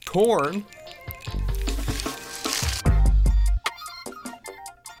corn.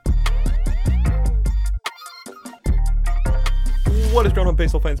 What is going on,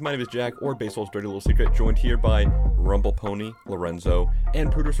 baseball fans? My name is Jack, or Baseball's Dirty Little Secret, joined here by Rumble Pony, Lorenzo, and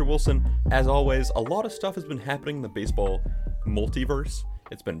producer Wilson. As always, a lot of stuff has been happening in the baseball multiverse.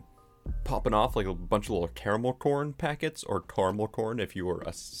 It's been popping off like a bunch of little caramel corn packets, or caramel corn if you were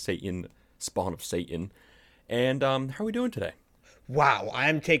a Satan, spawn of Satan. And how are we doing today? Wow,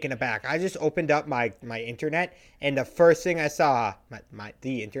 I'm taken aback. I just opened up my internet, and the first thing I saw,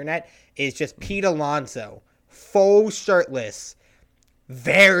 the internet, is just Pete Alonso, full shirtless,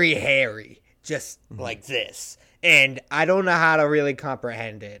 very hairy, just like this. And I don't know how to really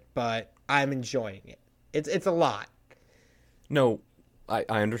comprehend it, but I'm enjoying it. It's a lot. No, I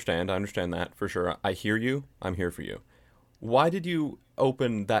understand. I understand that for sure. I hear you. I'm here for you. Why did you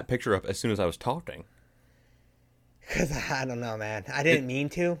open that picture up as soon as I was talking? Because I don't know, man. I didn't mean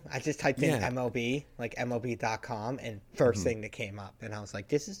to. I just typed in MLB, like MLB.com, and first thing that came up. And I was like,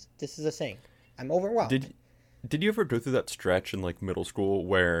 this is a thing. I'm overwhelmed. Did you ever go through that stretch in like middle school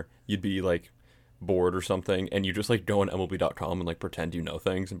where you'd be like bored or something and you just like go on MLB.com and like pretend you know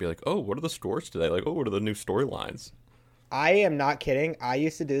things and be like, oh, what are the scores today? Like, oh, what are the new storylines? I am not kidding. I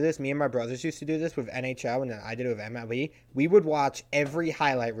used to do this. Me and my brothers used to do this with NHL, and then I did it with MLB. We would watch every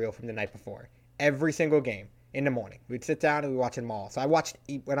highlight reel from the night before. Every single game in the morning. We'd sit down and we'd watch them all. So I watched,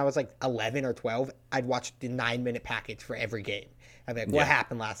 when I was like 11 or 12, I'd watch the 9-minute package for every game. I'd be like, what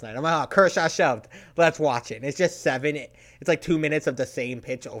happened last night? I'm like, oh, Kershaw shoved. Let's watch it. And it's just it's like 2 minutes of the same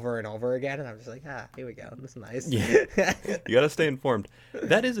pitch over and over again. And I'm just like, here we go. This is nice. Yeah. You got to stay informed.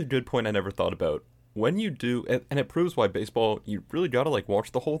 That is a good point I never thought about. When you do, and it proves why baseball, you really got to like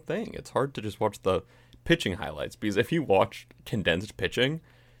watch the whole thing. It's hard to just watch the pitching highlights, because if you watch condensed pitching,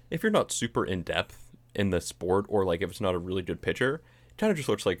 if you're not super in-depth in the sport, or like if it's not a really good pitcher, it kind of just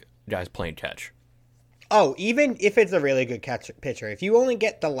looks like guys playing catch. Oh, even if it's a really good pitcher, if you only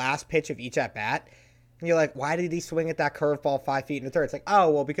get the last pitch of each at-bat, and you're like, why did he swing at that curveball 5 feet in the third? It's like, oh,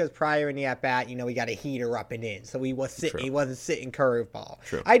 well, because prior in the at-bat, he got a heater up and in, so he wasn't sitting curveball.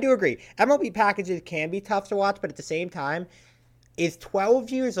 True. I do agree. MLB packages can be tough to watch, but at the same time, is 12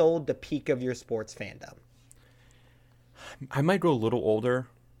 years old the peak of your sports fandom? I might go a little older,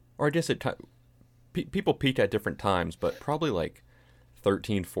 or I guess people peak at different times, but probably like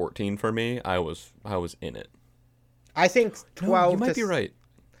 13, 14 for me. I was in it. I think 12. No, you might be right.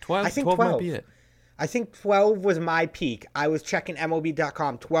 12 might be it. I think 12 was my peak. I was checking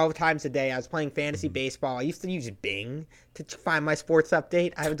MLB.com 12 times a day. I was playing fantasy baseball. I used to use Bing to find my sports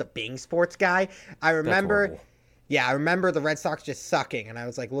update. I was a Bing sports guy. I remember the Red Sox just sucking, and I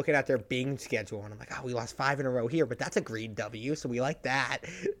was like looking at their Bing schedule, and I'm like, oh, we lost 5 in a row here, but that's a green W, so we like that.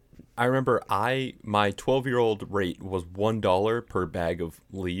 I remember my 12-year-old rate was $1 per bag of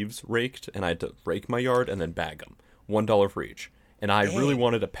leaves raked, and I had to rake my yard and then bag them. $1 for each. And I really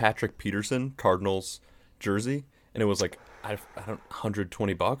wanted a Patrick Peterson Cardinals jersey, and it was like,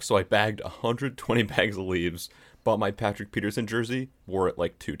 $120, so I bagged 120 bags of leaves, bought my Patrick Peterson jersey, wore it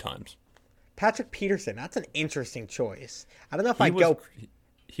like 2 times. Patrick Peterson, that's an interesting choice. I don't know if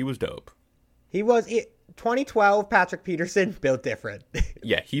He was dope. He was 2012 Patrick Peterson, built different.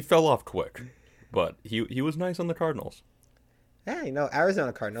 Yeah, he fell off quick, but he was nice on the Cardinals. Yeah,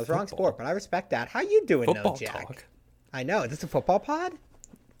 Arizona Cardinals, wrong sport, but I respect that. How you doing, Football Jack? talk. I know. Is this a football pod?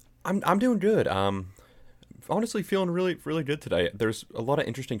 I'm doing good. Honestly, feeling really, really good today. There's a lot of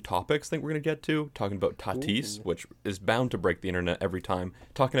interesting topics I think we're going to get to. Talking about Tatis, which is bound to break the internet every time.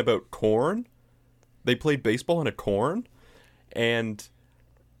 Talking about corn. They played baseball in a corn. And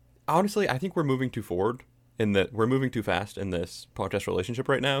honestly, I think we're moving too forward we're moving too fast in this podcast relationship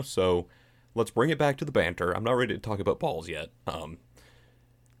right now. So let's bring it back to the banter. I'm not ready to talk about balls yet.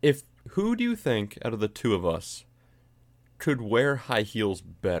 Who do you think out of the two of us could wear high heels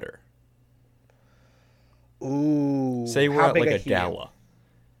better? Ooh. Say we're at like a gala.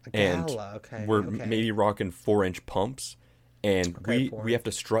 Okay. We're maybe rocking 4-inch pumps, and we have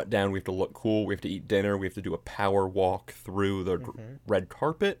to strut down, we have to look cool, we have to eat dinner, we have to do a power walk through the red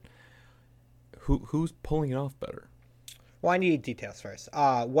carpet. Who's pulling it off better? Well, I need details first.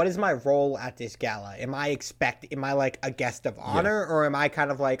 What is my role at this gala? Am I like a guest of honor, or am I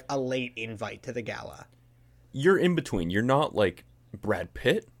kind of like a late invite to the gala? You're in between. You're not like Brad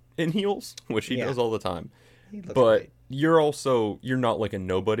Pitt in heels, which he does all the time. But great. You're not like a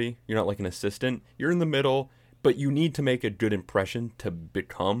nobody. You're not like an assistant. You're in the middle, but you need to make a good impression to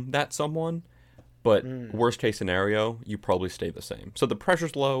become that someone. But worst case scenario, you probably stay the same. So the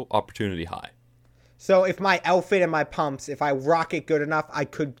pressure's low, opportunity high. So if my outfit and my pumps, if I rock it good enough, I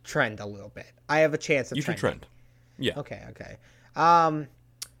could trend a little bit. I have a chance of trending. You should trend. Yeah. Okay.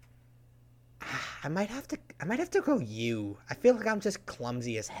 I might have to go you. I feel like I'm just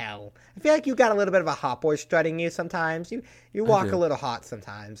clumsy as hell. I feel like you got a little bit of a hot boy strutting you sometimes. You I walk a do. little hot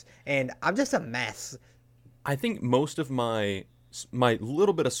sometimes, and I'm just a mess. I think most of my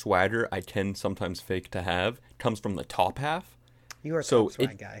little bit of swagger I can sometimes fake to have comes from the top half. You are a So top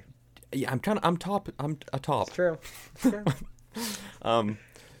swag guy. yeah, I'm a top. It's true. It's true. Um, I do have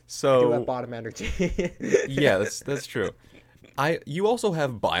so bottom energy. yeah, that's true. You also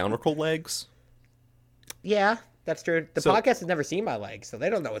have bionicle legs. Yeah, that's true. The So- podcast has never seen my legs, so they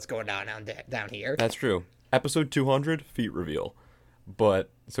don't know what's going on down here. That's true. Episode 200, feet reveal. But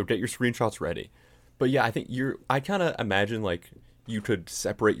so get your screenshots ready. But yeah, I think I kind of imagine like you could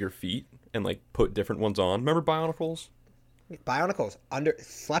separate your feet and like put different ones on. Remember Bionicles? Bionicles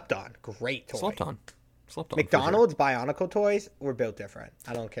slept on. Great toy. Slept on. For sure. McDonald's Bionicle toys were built different.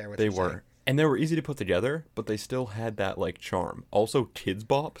 I don't care what They you say. were. And they were easy to put together, but they still had that like charm. Also, Kids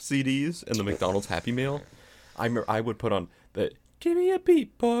Bop CDs and the McDonald's Happy Meal. I would put on the "Give me a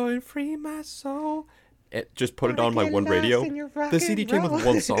beat, boy, and free my soul." Just put it on my one radio. The CD came with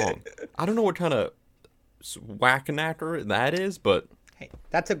one song. I don't know what kind of whack-knacker that is, but Hey,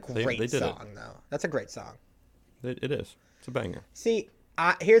 that's a great they did song, though. That's a great song. it is. It's a banger. See,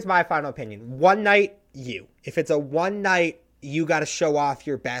 here's my final opinion. One night, you. If it's a one night, you got to show off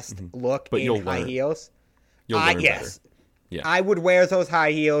your best look But in you'll high learn. heels. You'll learn Yes. better. Yeah. I would wear those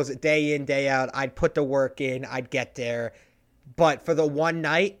high heels day in, day out. I'd put the work in. I'd get there. But for the one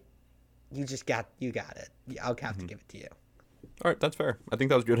night, you got it. I'll have to give it to you. All right, that's fair. I think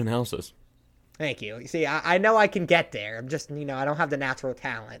that was good analysis. Thank you. See, I know I can get there. I'm just, I don't have the natural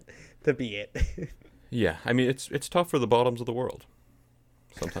talent to be it. Yeah, I mean it's tough for the bottoms of the world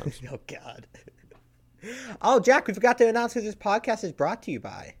sometimes. Oh, God. Oh, Jack, we forgot to announce who this podcast is brought to you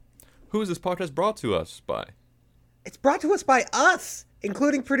by. Who is this podcast brought to us by? It's brought to us by us,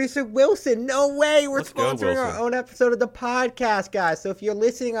 including producer Wilson. No way, we're Let's go, sponsoring our Wilson. own episode of the podcast, guys. So if you're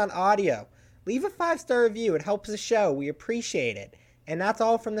listening on audio, leave a 5-star review. It helps the show. We appreciate it. And that's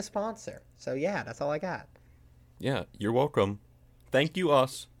all from the sponsor. So yeah, that's all I got. Yeah, you're welcome. Thank you,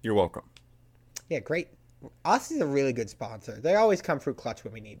 us. You're welcome. Yeah, great. Us is a really good sponsor. They always come through clutch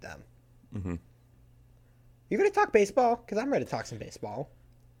when we need them. Mm-hmm. You ready to talk baseball? Because I'm ready to talk some baseball.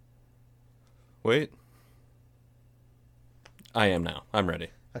 Wait. I am now. I'm ready.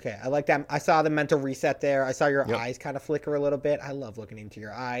 Okay, I like that. I saw the mental reset there. I saw your Yep. eyes kind of flicker a little bit. I love looking into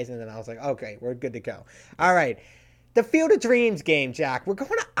your eyes. And then I was like, okay, we're good to go. All right. The Field of Dreams game, Jack. We're going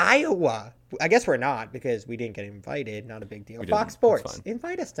to Iowa. I guess we're not because we didn't get invited. Not a big deal. We Fox didn't. It's Sports. fine.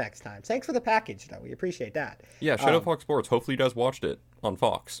 Invite us next time. Thanks for the package, though. We appreciate that. Yeah, shout out Fox Sports. Hopefully you guys watched it on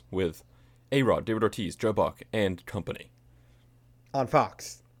Fox with A-Rod, David Ortiz, Joe Buck, and company. On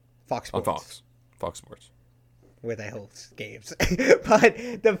Fox. Fox On Sports. Fox Sports. Where they host games. But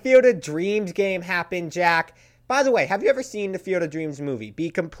the Field of Dreams game happened, Jack. By the way, have you ever seen the Field of Dreams movie? Be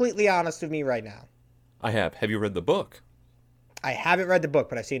completely honest with me right now. I have. Have you read the book? I haven't read the book,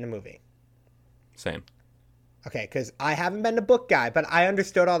 but I've seen the movie. Same. Okay, because I haven't been the book guy, but I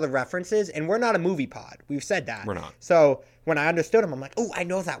understood all the references, and we're not a movie pod. We've said that. We're not. So when I understood them, I'm like, oh, I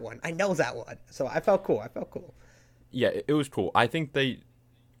know that one. I know that one. So I felt cool. Yeah, it was cool. I think they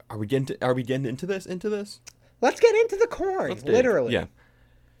are we getting into this? Let's get into the corn, Let's dig. literally. Yeah.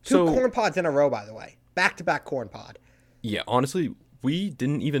 Two So corn pods in a row, by the way. Back-to-back corn pod. yeah, honestly, we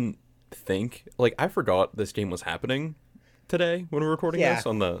didn't even think like I forgot this game was happening today when we were recording Yeah. this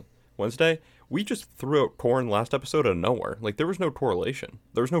on the Wednesday. We just threw out corn last episode out of nowhere. Like there was no correlation.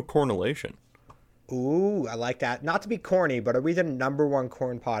 There was no correlation. Ooh, I like that. Not to be corny, but are we the number one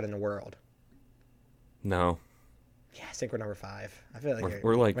corn pod in the world? No. Yeah, I think we're number 5. I feel like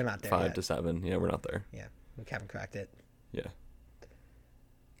We're like we're not there 5 yet. to 7. Yeah, we're not there. Yeah, we haven't cracked it. Yeah.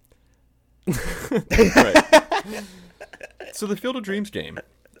 Right. So the Field of Dreams game,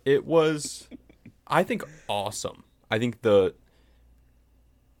 it was, I think, awesome. I think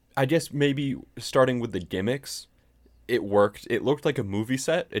I guess maybe starting with the gimmicks, it worked. It looked like a movie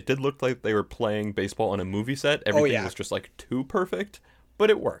set. It did look like they were playing baseball on a movie set. Everything yeah. was just like too perfect, but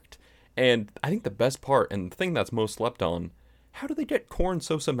it worked. And I think the best part and the thing that's most slept on, how do they get corn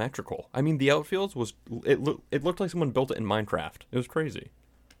so symmetrical? I mean, the outfields it looked like someone built it in Minecraft. It was crazy.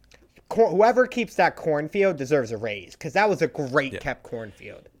 Whoever keeps that cornfield deserves a raise because that was a great kept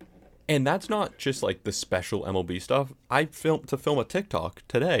cornfield. And that's not just like the special MLB stuff. To film a TikTok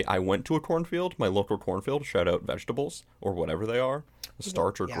today, I went to a cornfield, my local cornfield, shout out vegetables or whatever they are,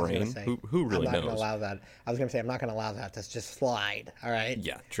 starch or Yeah, I was gonna grain. say, Who really I'm not knows? gonna allow that. I was gonna say I'm not gonna allow that to just slide. All right.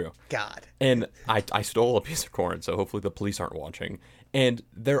 Yeah, true. God. And I stole a piece of corn, so hopefully the police aren't watching. And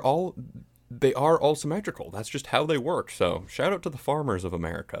they are all symmetrical. That's just how they work. So shout out to the farmers of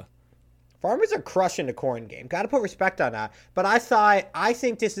America. Farmers are crushing the corn game. Got to put respect on that. But I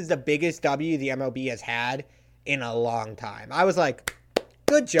think this is the biggest W the MLB has had in a long time. I was like,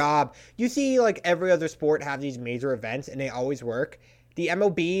 good job. You see, like, every other sport have these major events, and they always work. The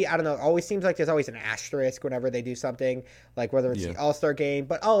MLB, I don't know, always seems like there's always an asterisk whenever they do something, like whether it's the All-Star game,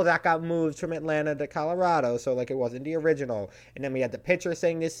 but, that got moved from Atlanta to Colorado, so, like, it wasn't the original. And then we had the pitcher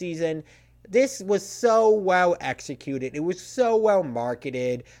thing this season. This was so well executed. It was so well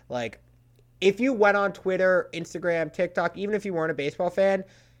marketed. Like, if you went on Twitter, Instagram, TikTok, even if you weren't a baseball fan,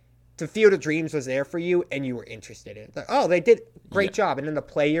 the Field of Dreams was there for you and you were interested in it. Like, they did a great job. And then the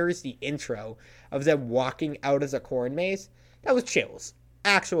players, the intro of them walking out as a corn maze, that was chills.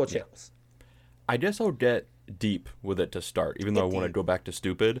 Actual chills. I guess I'll get deep with it to start, even though I want to go back to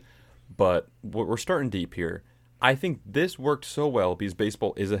stupid. But we're starting deep here. I think this worked so well because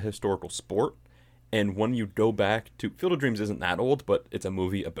baseball is a historical sport. And when you go back to Field of Dreams isn't that old, but it's a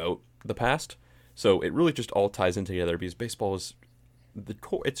movie about the past. So it really just all ties in together because baseball is the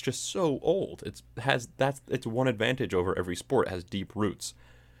core. It's just so old. It's one advantage over every sport. It has deep roots.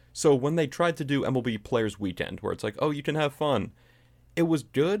 So when they tried to do MLB Players Weekend, where it's like, you can have fun, it was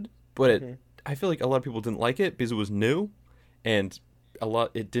good, but I feel like a lot of people didn't like it because it was new, and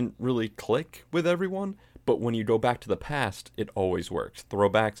it didn't really click with everyone. But when you go back to the past, it always works.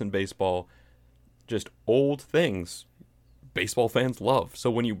 Throwbacks in baseball, just old things baseball fans love.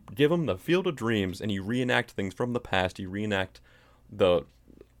 So when you give them the Field of Dreams and you reenact things from the past, you reenact the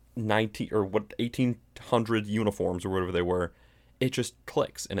 1800 uniforms or whatever they were, it just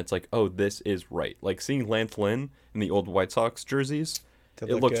clicks and it's like, this is right. Like seeing Lance Lynn in the old White Sox jerseys,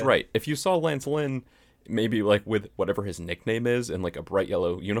 it looks good. Right. If you saw Lance Lynn maybe like with whatever his nickname is in like a bright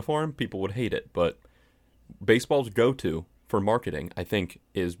yellow uniform, people would hate it. But baseball's go-to for marketing, I think,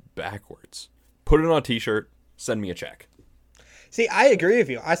 is backwards. Put it on a t-shirt, send me a check. See, I agree with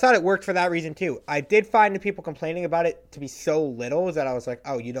you. I thought it worked for that reason, too. I did find the people complaining about it to be so little that I was like,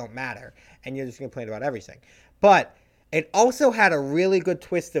 you don't matter. And you're just going to complain about everything. But it also had a really good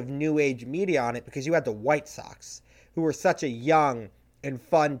twist of new age media on it because you had the White Sox, who were such a young and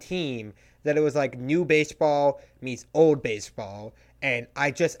fun team that it was like new baseball meets old baseball. And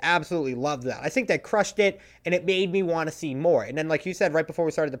I just absolutely loved that. I think they crushed it, and it made me want to see more. And then, like you said, right before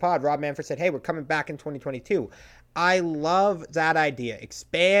we started the pod, Rob Manfred said, hey, we're coming back in 2022. I love that idea.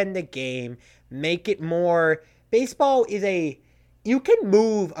 Expand the game. Make it more. Baseball is you can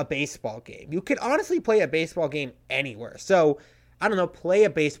move a baseball game. You can honestly play a baseball game anywhere. So, I don't know, play a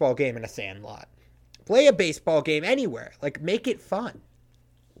baseball game in a sandlot. Play a baseball game anywhere. Like, make it fun.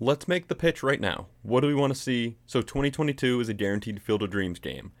 Let's make the pitch right now. What do we want to see? So 2022 is a guaranteed Field of Dreams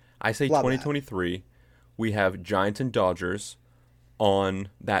game. I say 2023, we have Giants and Dodgers on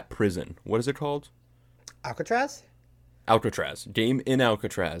that prison. What is it called? Alcatraz? Alcatraz. Game in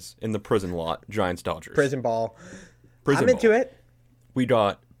Alcatraz in the prison lot. Giants Dodgers. Prison ball. I'm into it. We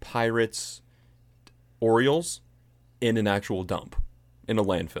got Pirates Orioles in an actual dump in a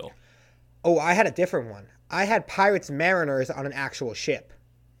landfill. Oh, I had a different one. I had Pirates Mariners on an actual ship.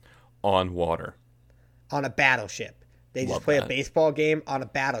 On water. On a battleship. They just play a baseball game on a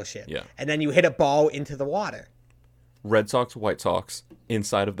battleship. Yeah. And then you hit a ball into the water. Red Sox, White Sox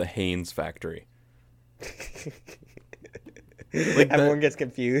inside of the Haynes factory. Everyone gets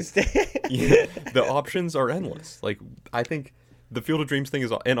confused. Yeah, the options are endless. Like, I think the Field of Dreams thing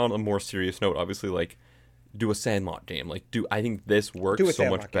is, and on a more serious note, obviously, like, do a Sandlot game. Like, I think this works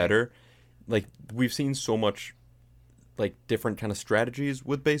so much better. Like, we've seen so much, like, different kind of strategies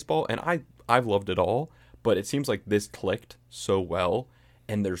with baseball, and I've loved it all, but it seems like this clicked so well,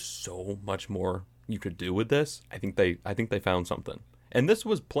 and there's so much more you could do with this. I think they found something. And this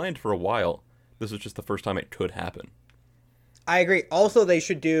was planned for a while. This was just the first time it could happen. I agree. Also, they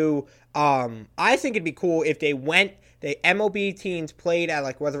should do, I think it'd be cool if the MLB teams played at,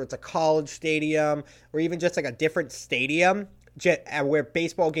 like, whether it's a college stadium or even just, like, a different stadium where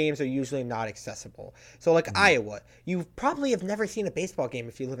baseball games are usually not accessible. So, like, Iowa. You probably have never seen a baseball game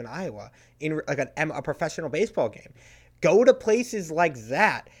if you live in Iowa, in, like, a professional baseball game. Go to places like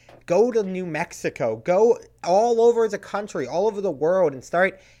that. Go to New Mexico. Go all over the country, all over the world, and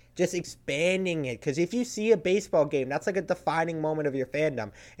start just expanding it. Because if you see a baseball game, that's like a defining moment of your fandom.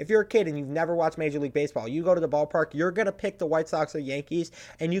 If you're a kid and you've never watched Major League Baseball, you go to the ballpark, you're going to pick the White Sox or Yankees,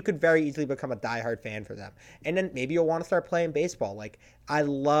 and you could very easily become a diehard fan for them. And then maybe you'll want to start playing baseball. Like, I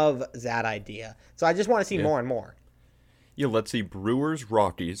love that idea. So I just want to see more and more. Yeah, let's see Brewers,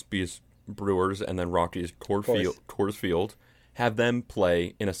 Rockies, because Brewers and then Rockies, Coors Field, have them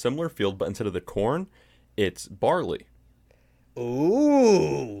play in a similar field, but instead of the corn, it's barley.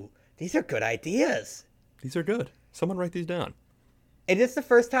 Ooh, these are good ideas. These are good. Someone write these down. It is the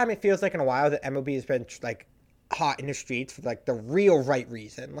first time it feels like in a while that MLB has been like hot in the streets for like the real right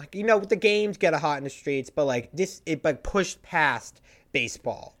reason. Like, the games get a hot in the streets, but like it like pushed past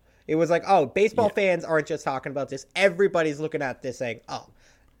baseball. It was like, oh, baseball fans aren't just talking about this. Everybody's looking at this saying, oh,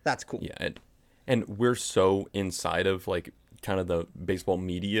 that's cool. Yeah, and we're so inside of like kind of the baseball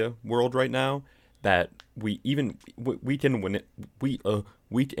media world right now that we even week in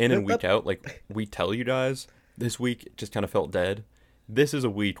and week out, like we tell you guys this week just kind of felt dead. This is a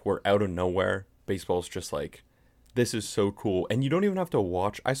week where out of nowhere baseball's just like, this is so cool, and you don't even have to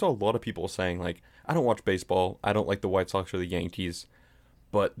watch. I saw a lot of people saying like, I don't watch baseball, I don't like the White Sox or the Yankees,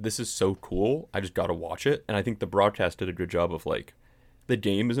 but this is so cool, I just gotta watch it. And I think the broadcast did a good job of like, the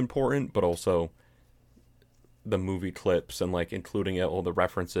game is important, but also the movie clips and like including all the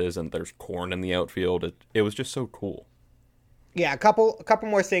references, and there's corn in the outfield. It was just so cool. Yeah, a couple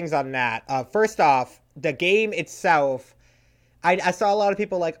more things on that. First off, the game itself, I saw a lot of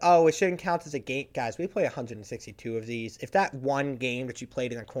people like, oh, it shouldn't count as a game. Guys, we play 162 of these. If that one game that you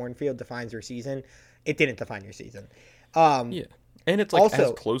played in a cornfield defines your season, it didn't define your season. Yeah, and it's like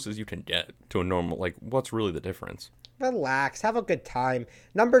also, as close as you can get to a normal. Like, what's really the difference? Relax, have a good time.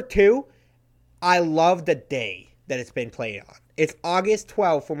 Number two, I love the day that it's been played on. It's August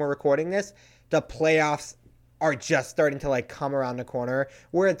 12th when we're recording this. The playoffs are just starting to like come around the corner.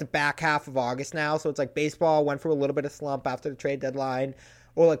 We're at the back half of August now, so it's like baseball went through a little bit of slump after the trade deadline,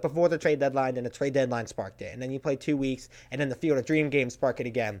 or like before the trade deadline, and the trade deadline sparked it. And then you play 2 weeks, and then the Field of Dream games spark it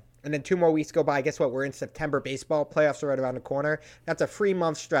again. And then 2 more weeks go by. Guess what? We're in September baseball. Playoffs are right around the corner. That's a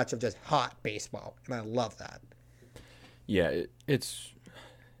 3-month stretch of just hot baseball, and I love that. Yeah, it's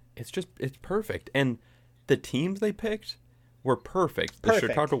perfect. And the teams they picked were perfect. The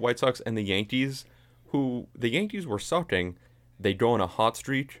Chicago White Sox and the Yankees, who the Yankees were sucking, they go on a hot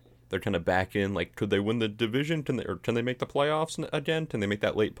streak. They're kind of back in. Like, could they win the division? Can they make the playoffs again? Can they make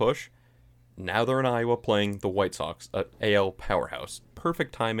that late push? Now they're in Iowa playing the White Sox, AL powerhouse.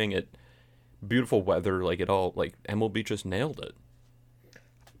 Perfect timing. Beautiful weather. Like, it all, like, MLB just nailed it.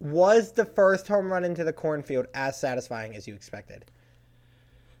 Was the first home run into the cornfield as satisfying as you expected?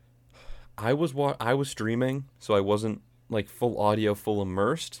 I was streaming, so I wasn't like full audio, full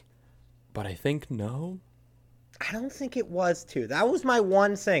immersed. But I think no. I don't think it was too. That was my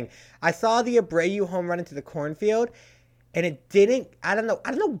one thing. I saw the Abreu home run into the cornfield, and it didn't. I don't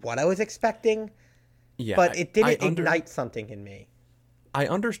know what I was expecting. Yeah, but it didn't ignite something in me. I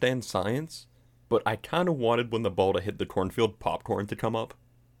understand science, but I kind of wanted when the ball to hit the cornfield, popcorn to come up.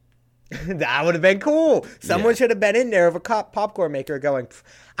 That would have been cool. Someone should have been in there of a popcorn maker going.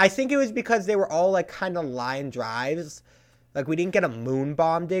 I think it was because they were all like kind of line drives. Like we didn't get a moon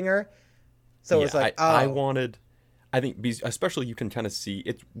bomb dinger. So it was like, I think, especially you can kind of see,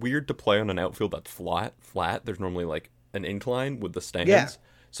 it's weird to play on an outfield that's flat. There's normally like an incline with the stands. Yeah.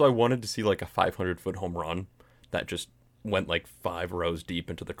 So I wanted to see like a 500-foot home run that just went like 5 rows deep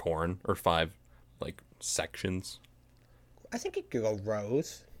into the corn, or 5 like sections. I think it could go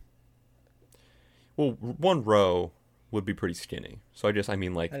rows. Well, 1 row would be pretty skinny. So I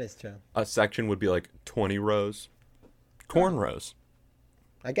mean like, that is true. A section would be like 20 rows. Corn rows.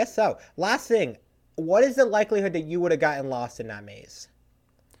 I guess so. Last thing, what is the likelihood that you would have gotten lost in that maze?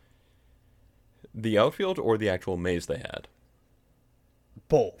 The outfield or the actual maze they had?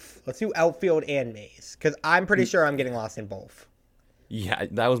 Both. Let's do outfield and maze, because I'm pretty sure I'm getting lost in both. Yeah,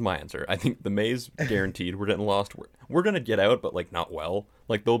 that was my answer. I think the maze, guaranteed, we're getting lost. We're going to get out, but like not well.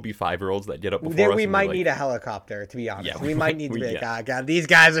 Like there'll be 5-year-olds that get up before us. We might need a helicopter, to be honest. Yeah, we might need to be like, God, these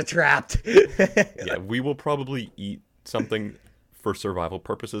guys are trapped. Yeah, we will probably eat something for survival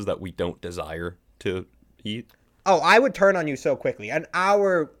purposes that we don't desire to eat. Oh, I would turn on you so quickly. An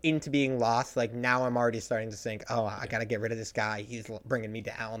hour into being lost, like now I'm already starting to think, oh, I got to get rid of this guy. He's bringing me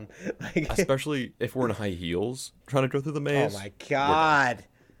down. Like, especially if we're in high heels trying to go through the maze. Oh, my God.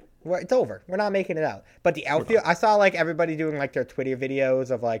 It's over. We're not making it out. But the outfield, I saw like everybody doing like their Twitter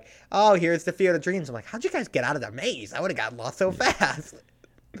videos of like, oh, here's the Field of Dreams. I'm like, how'd you guys get out of the maze? I would have gotten lost so fast.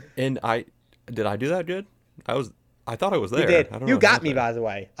 And did I do that good? I thought I was there. You did. I don't you know got me, by the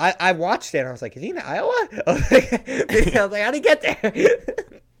way. I watched it, and I was like, is he in Iowa? I was like, how did he get there?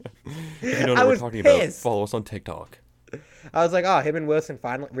 If you don't know what we're talking about, follow us on TikTok. I was like, oh, him and Wilson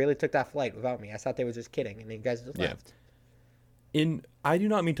finally really took that flight without me. I thought they were just kidding, and you guys just left. I do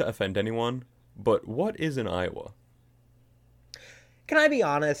not mean to offend anyone, but what is in Iowa? Can I be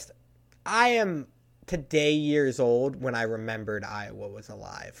honest? I am today years old when I remembered Iowa was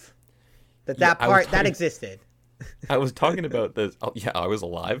alive. That existed. I was talking about this. Yeah, I was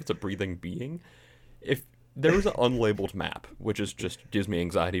alive. It's a breathing being. If there was an unlabeled map, which is just gives me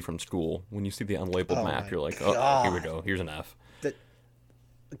anxiety from school. When you see the unlabeled map, you're like, oh, here we go. Here's an F.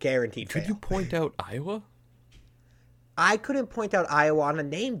 guaranteed Could fail. you point out Iowa? I couldn't point out Iowa on a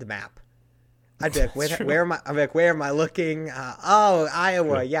named map. I'd be like, That's true. where am I? I'm like, where am I looking? Oh,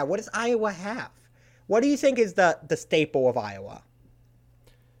 Iowa. True. Yeah. What does Iowa have? What do you think is the staple of Iowa?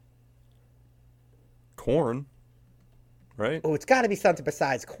 Corn, right? Oh, it's got to be something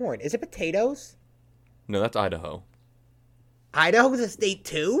besides corn. Is it potatoes? No, that's Idaho. Idaho's a state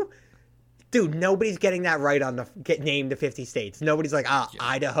too? Dude, nobody's getting that right on the get named the 50 states. Nobody's like, Yeah.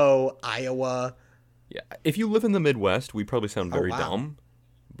 Idaho, Iowa. Yeah. If you live in the Midwest, we probably sound very wow. dumb.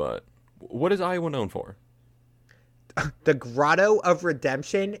 But what is Iowa known for? The Grotto of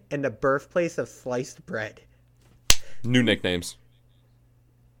Redemption and the birthplace of sliced bread. New nicknames.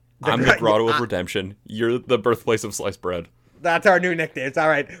 I'm the Grotto of Redemption. You're the birthplace of sliced bread. That's our new nicknames. All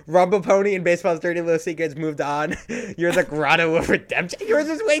right. Rumble Pony and Baseball's Dirty Little Secrets moved on. You're the Grotto of Redemption. Yours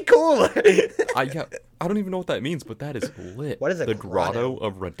is way cooler. I don't even know what that means, but that is lit. What is a the grotto? Grotto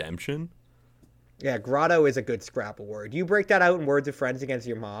of Redemption? Yeah, grotto is a good Scrabble word. You break that out in Words of Friends against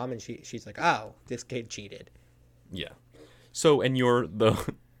your mom, and she's like, oh, this kid cheated. Yeah. So, and you're the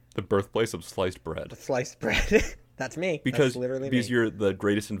birthplace of sliced bread. Sliced bread. That's me. Because That's literally because me. you're the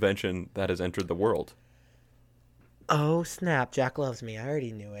greatest invention that has entered the world. Oh, snap. Jack loves me. I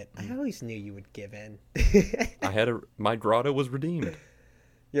already knew it. I always knew you would give in. My grotto was redeemed.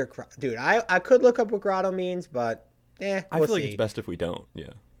 Dude, I could look up what grotto means, but I we'll feel like see. it's best if we don't.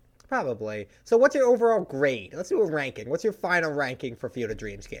 Yeah. Probably. So what's your overall grade? Let's do a ranking. What's your final ranking for Field of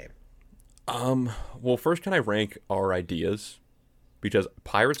Dreams game? Well, first, can I rank our ideas? Because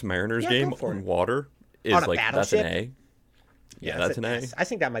Pirates Mariners game go for on it. water is On a like that's an battleship? A. Yeah, that's an A. S. I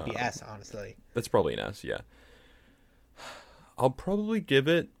think that might be S, honestly. That's probably an S. Yeah. I'll probably give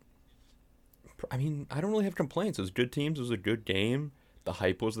it. I mean, I don't really have complaints. It was good teams. It was a good game. The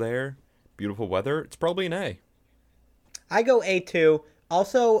hype was there. Beautiful weather. It's probably an A. I go A2.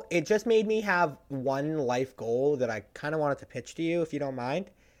 Also, it just made me have one life goal that I kind of wanted to pitch to you, if you don't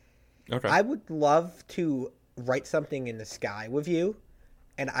mind. Okay. I would love to write something in the sky with you,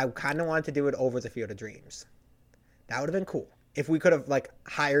 and I kind of wanted to do it over the Field of Dreams. That would have been cool. If we could have, like,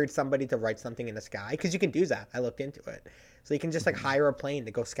 hired somebody to write something in the sky, because you can do that. I looked into it. So you can just, like, hire a plane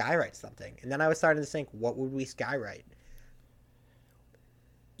to go skywrite something. And then I was starting to think, what would we skywrite?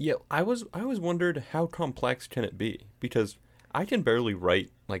 Yeah, I always wondered how complex can it be, because I can barely write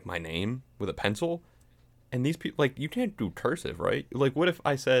like my name with a pencil, and these people, like, you can't do cursive, right? Like, what if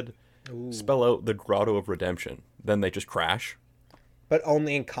I said spell out the Grotto of Redemption? Then they just crash. But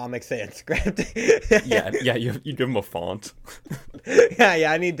only in Comic Sans script. Yeah, you give them a font.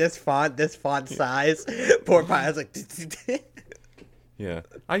 yeah, I need this font size. Poor pie, I was like, Yeah,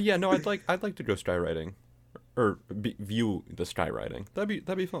 I'd like to go skywriting, or view the skywriting.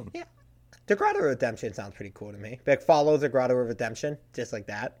 That'd be fun. yeah. The Grotto of Redemption sounds pretty cool to me. Like, follow the Grotto of Redemption, just like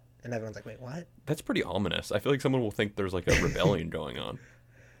that. And everyone's like, wait, what? That's pretty ominous. I feel like someone will think there's like a rebellion going on.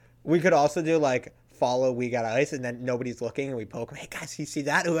 We could also do, like, follow We Got Ice, and then nobody's looking, and we poke them. Hey, guys, you see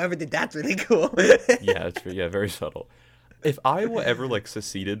that? Whoever did that's really cool. Yeah, very subtle. If Iowa ever like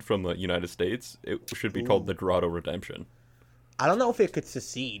seceded from the United States, it should be called the Grotto Redemption. I don't know if it could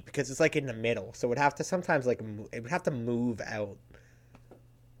secede, because it's, like, in the middle. So it would have to sometimes, like, it would have to move out.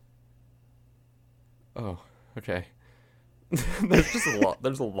 Oh, okay. There's just a lot.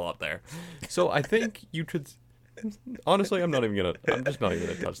 There's a lot there. So I think you could. Honestly, I'm just not even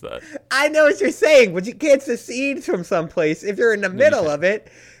gonna touch that. I know what you're saying, but you can't secede from someplace if you're in the middle of it.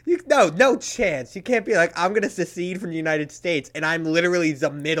 No chance. You can't be like, I'm gonna secede from the United States, and I'm literally the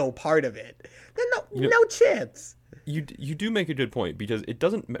middle part of it. No chance. You do make a good point, because it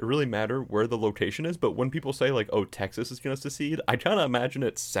doesn't really matter where the location is, but when people say like, oh, Texas is gonna secede, I kind of imagine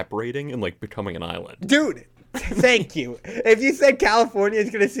it separating and like becoming an island. Dude, thank you. If you said California is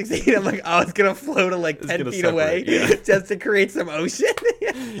going to succeed, I'm like, oh, it's going to float like 10 feet away just to create some ocean.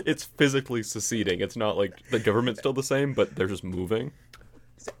 It's physically seceding. It's not like the government's still the same, but they're just moving.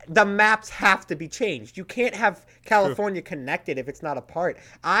 The maps have to be changed. You can't have California connected if it's not a part.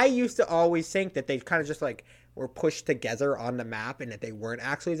 I used to always think that they kind of just like were pushed together on the map and that they weren't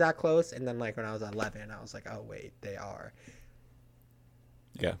actually that close. And then like when I was 11, I was like, oh, wait, they are.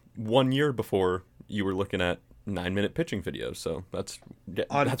 Yeah. 1 year before you were looking at 9-minute pitching videos. So that's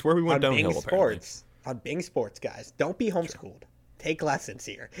where we went downhill, Bing apparently. Sports. On Bing Sports, guys. Don't be homeschooled. Take lessons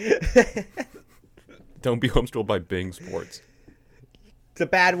here. Don't be homeschooled by Bing Sports. It's a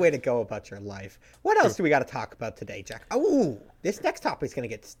bad way to go about your life. What else do we got to talk about today, Jack? Oh, this next topic is going to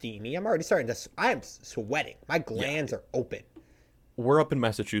get steamy. I'm already starting to... I am sweating. My glands are open. We're up in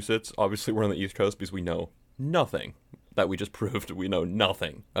Massachusetts. Obviously, we're on the East Coast because we know nothing. That we just proved we know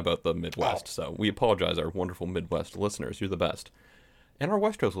nothing about the Midwest. So we apologize, our wonderful Midwest listeners. You're the best. and our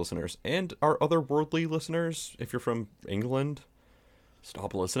West Coast listeners, and our otherworldly listeners. If you're from England,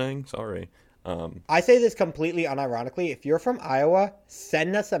 stop listening. Sorry. I say this completely unironically. If you're from Iowa,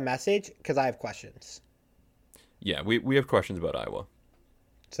 send us a message because I have questions. Yeah, we have questions about Iowa.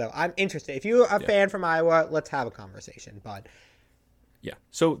 So I'm interested. If you're a fan from Iowa, let's have a conversation. But yeah,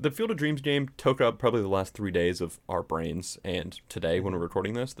 so the Field of Dreams game took up probably the last 3 days of our brains, and today when we're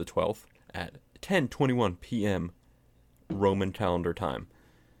recording this, the 12th, at 10:21 p.m. Roman calendar time.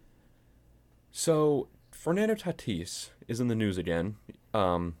 So Fernando Tatis is in the news again.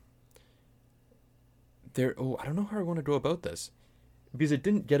 I don't know how I want to go about this because it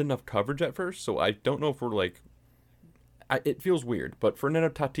didn't get enough coverage at first, so I don't know if we're like. It feels weird, but Fernando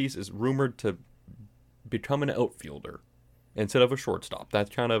Tatis is rumored to become an outfielder instead of a shortstop.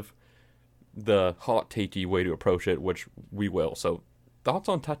 That's kind of the hot takey way to approach it, which we will. So, thoughts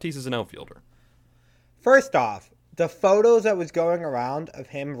on Tatis as an outfielder? First off, the photos that was going around of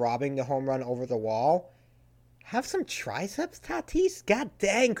him robbing the home run over the wall. Have some triceps, Tatis? God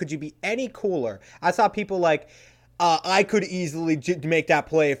dang, could you be any cooler? I saw people like, I could easily make that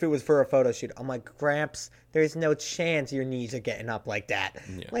play if it was for a photo shoot. I'm like, Gramps, there's no chance your knees are getting up like that.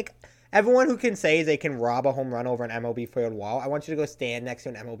 Yeah. Like, everyone who can say they can rob a home run over an MLB field wall, I want you to go stand next to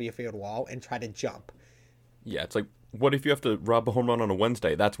an MLB field wall and try to jump. Yeah, it's like, what if you have to rob a home run on a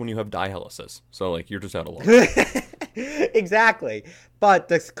Wednesday? That's when you have dialysis. So, like, you're just out of luck. Exactly. But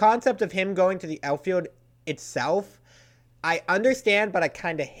the concept of him going to the outfield itself, I understand, but I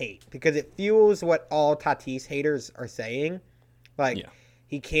kind of hate because it fuels what all Tatis haters are saying. Like,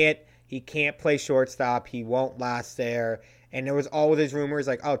 he can't play shortstop. He won't last there. And there was all of these rumors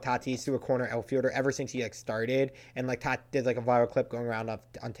like, oh, Tatis to a corner outfielder ever since he like started. And like there's like a viral clip going around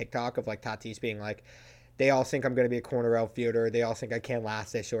on TikTok of like Tatis being like, they all think I'm going to be a corner outfielder. They all think I can't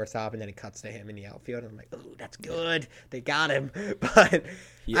last at shortstop. And then it cuts to him in the outfield. And I'm like, oh, that's good. They got him. But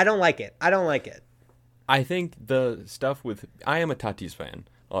I don't like it. I think the stuff with... I am a Tatis fan,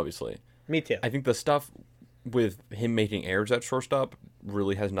 obviously. Me too. I think the stuff with him making errors at shortstop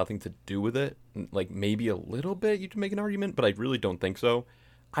really has nothing to do with it. Like, maybe a little bit you can make an argument, but I really don't think so.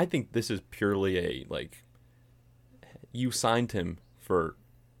 I think this is purely a, like... You signed him for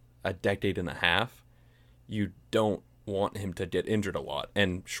a decade and a half. You don't want him to get injured a lot.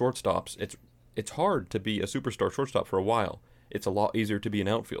 And shortstops, it's hard to be a superstar shortstop for a while. It's a lot easier to be an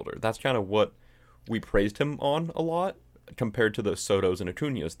outfielder. That's kind of what... we praised him on a lot compared to the Sotos and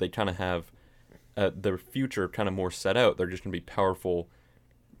Acuñas. They kind of have their future kind of more set out. They're just going to be powerful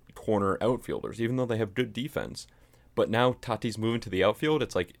corner outfielders, even though they have good defense. But now Tatis moving to the outfield,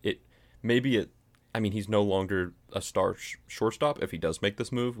 it's like he's no longer a star shortstop if he does make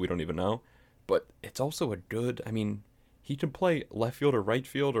this move. We don't even know. But it's also a good, he can play left field or right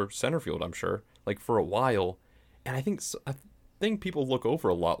field or center field, I'm sure, like for a while. And I think people look over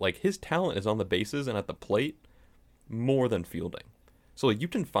a lot. Like, his talent is on the bases and at the plate more than fielding. So, like, you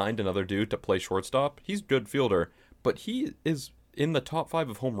can find another dude to play shortstop. He's a good fielder, but he is in the top 5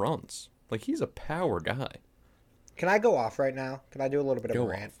 of home runs. Like, he's a power guy. Can I go off right now? Can I do a little bit of a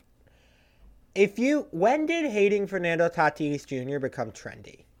rant? When did hating Fernando Tatis Jr. become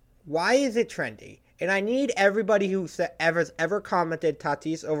trendy? Why is it trendy? And I need everybody who ever commented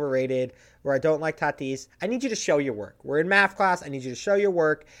Tatis overrated or I don't like Tatis, I need you to show your work. We're in math class. I need you to show your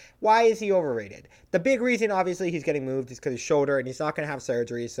work. Why is he overrated? The big reason, obviously, he's getting moved is because of his shoulder and he's not going to have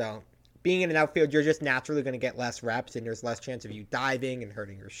surgery. So being in an outfield, you're just naturally going to get less reps and there's less chance of you diving and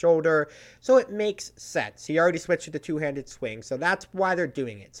hurting your shoulder. So it makes sense. He already switched to the two-handed swing. So that's why they're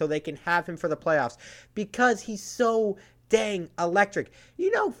doing it. So they can have him for the playoffs because he's so dang electric.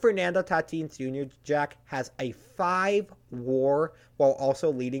 You know, Fernando Tatis Jr., Jack, has a 5 WAR while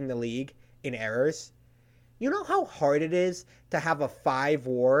also leading the league in errors. You know how hard it is to have a 5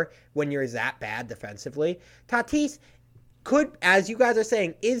 WAR when you're that bad defensively? Tatis could, as you guys are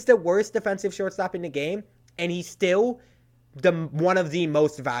saying, is the worst defensive shortstop in the game, and he's still one of the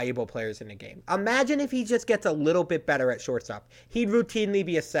most valuable players in the game. Imagine if he just gets a little bit better at shortstop. He'd routinely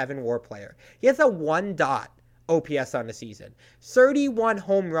be a 7 WAR player. He has a 1 dot OPS on the season. 31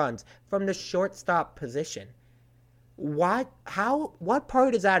 home runs from the shortstop position. What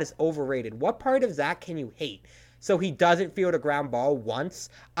part of that is overrated? What part of that can you hate? So he doesn't field a ground ball once.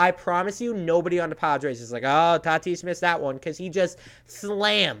 I promise you, nobody on the Padres is like, oh, Tatis missed that one because he just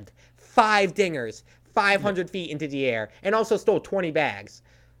slammed 5 dingers 500 feet into the air and also stole 20 bags.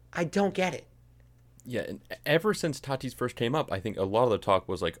 I don't get it. Yeah, and ever since Tatis first came up, I think a lot of the talk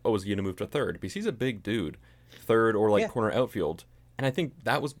was like, oh, is he going to move to third? Because he's a big dude. Third or corner outfield. And I think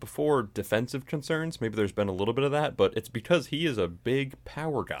that was before defensive concerns. Maybe there's been a little bit of that, but it's because he is a big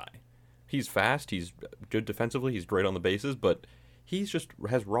power guy. He's fast, he's good defensively, he's great on the bases, but he's just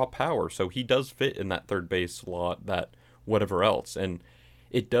has raw power, so he does fit in that third base slot, that whatever else. And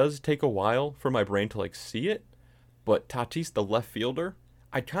it does take a while for my brain to like see it, but Tatis, the left fielder,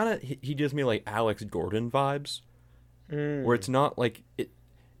 I kind of he gives me like Alex Gordon vibes, where it's not like it.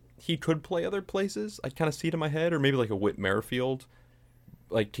 He could play other places. I kind of see it in my head, or maybe like a Whit Merrifield,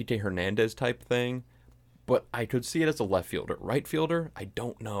 like Tite Hernandez type thing. But I could see it as a left fielder. Right fielder, I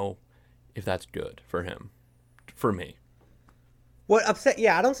don't know if that's good for him. For me. What upset?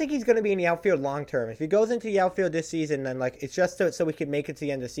 Yeah, I don't think he's going to be in the outfield long term. If he goes into the outfield this season, then like it's just so we can make it to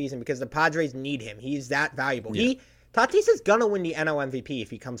the end of the season because the Padres need him. He's that valuable. Yeah. Tatis is gonna win the NL MVP if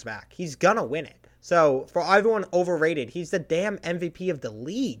he comes back. He's gonna win it. So for everyone overrated, he's the damn MVP of the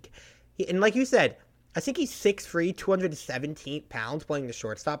league. And like you said, I think he's 6'3", 217 pounds playing the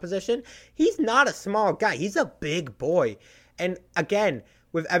shortstop position. He's not a small guy. He's a big boy. And again,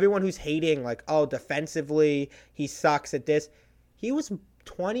 with everyone who's hating, like, oh, defensively, he sucks at this. He was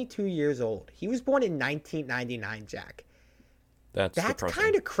 22 years old. He was born in 1999, Jack. That's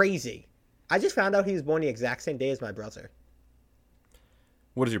kind of crazy. I just found out he was born the exact same day as my brother.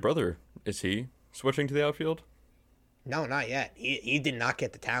 What is your brother? Is he switching to the outfield? No, not yet. He did not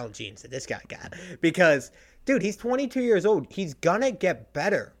get the talent genes that this guy got. Because, dude, he's 22 years old. He's going to get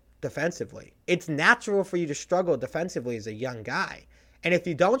better defensively. It's natural for you to struggle defensively as a young guy. And if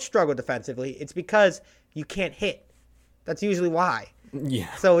you don't struggle defensively, it's because you can't hit. That's usually why.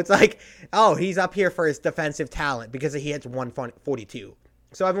 Yeah. So it's like, oh, he's up here for his defensive talent because he hits 142.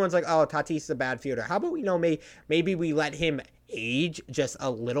 So everyone's like, oh, Tatis is a bad fielder. How about maybe we let him age just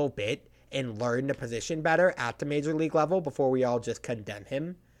a little bit and learn the position better at the major league level before we all just condemn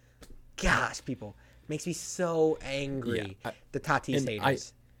him? Gosh, people, it makes me so angry. Yeah, the Tatis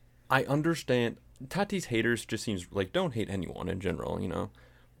haters. I understand. Tatis haters just seems like don't hate anyone in general, you know,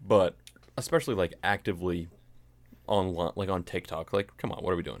 but especially like actively online, like on TikTok. Like, come on,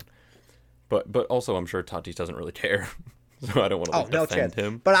 what are we doing? But also, I'm sure Tatis doesn't really care. So I don't want to defend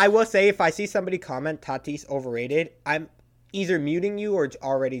him. But I will say, if I see somebody comment Tatis overrated, I'm either muting you or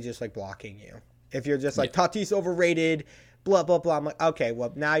already just like blocking you. If you're just like Tatis overrated, blah blah blah, I'm like, okay,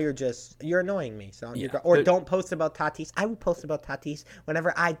 well now you're annoying me. So don't post about Tatis. I will post about Tatis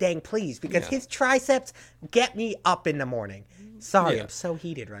whenever I dang please because his triceps get me up in the morning. Sorry, I'm so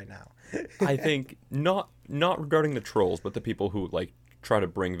heated right now. I think not regarding the trolls, but the people who like try to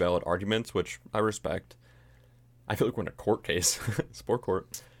bring valid arguments, which I respect. I feel like we're in a court case, sport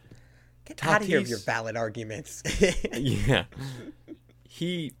court. Get Tatis, out of here with your valid arguments. Yeah,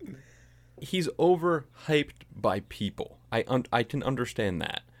 he's overhyped by people. I can understand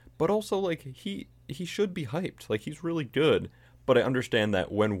that, but also like he should be hyped. Like he's really good, but I understand that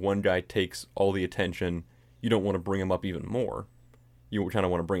when one guy takes all the attention, you don't want to bring him up even more. You kind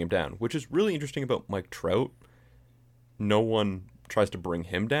of want to bring him down, which is really interesting about Mike Trout. No one tries to bring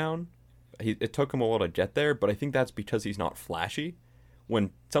him down. It took him a while to get there, but I think that's because he's not flashy.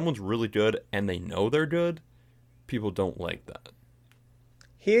 When someone's really good and they know they're good, people don't like that.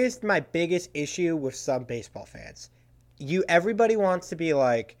 Here's my biggest issue with some baseball fans. Everybody wants to be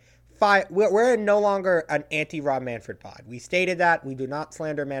like, we're no longer an anti-Rob Manfred pod. We stated that. We do not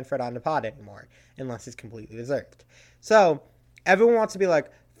slander Manfred on the pod anymore, unless it's completely deserved. So, everyone wants to be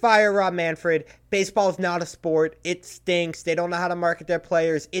like, fire Rob Manfred. Baseball is not a sport. It stinks. They don't know how to market their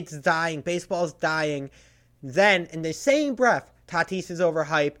players. It's dying. Baseball is dying. Then, in the same breath, Tatis is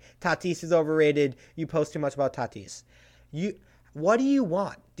overhyped. Tatis is overrated. You post too much about Tatis. What do you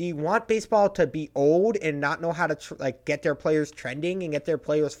want? Do you want baseball to be old and not know how to get their players trending and get their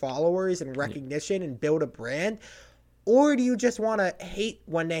players followers and recognition and build a brand? Or do you just want to hate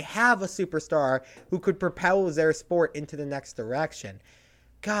when they have a superstar who could propel their sport into the next direction?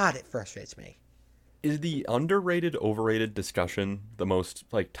 God, it frustrates me. Is the underrated, overrated discussion the most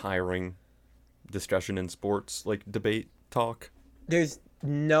tiring discussion in sports, debate talk? There's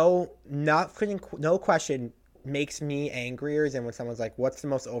no question makes me angrier than when someone's like, what's the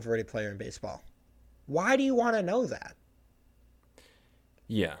most overrated player in baseball? Why do you want to know that?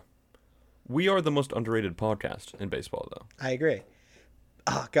 Yeah. We are the most underrated podcast in baseball, though. I agree.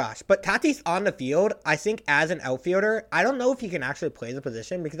 Oh, gosh. But Tatis on the field, I think as an outfielder, I don't know if he can actually play the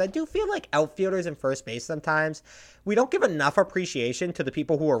position because I do feel like outfielders and first base sometimes, we don't give enough appreciation to the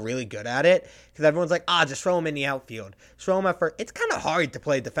people who are really good at it because everyone's like, just throw him in the outfield. Throw him at first. It's kind of hard to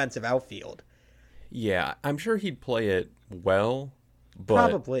play defensive outfield. Yeah, I'm sure he'd play it well, but...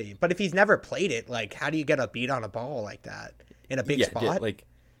 Probably. But if he's never played it, how do you get a beat on a ball like that in a big spot?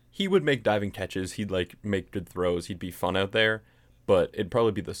 He would make diving catches. He'd, make good throws. He'd be fun out there. But it'd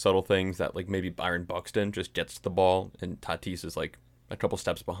probably be the subtle things that, maybe Byron Buxton just gets the ball and Tatis is, a couple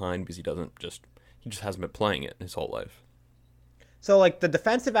steps behind because he just hasn't been playing it his whole life. So, like, the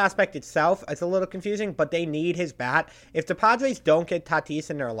defensive aspect itself is a little confusing, but they need his bat. If the Padres don't get Tatis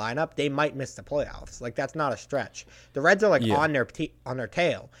in their lineup, they might miss the playoffs. Like, that's not a stretch. The Reds are, like, Yeah. on their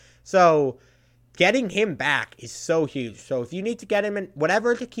tail. So, getting him back is so huge. So, if you need to get him in,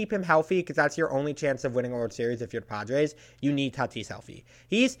 whatever to keep him healthy, because that's your only chance of winning a World Series if you're the Padres, you need Tatis healthy.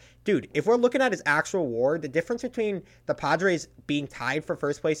 Dude, if we're looking at his actual WAR, the difference between the Padres being tied for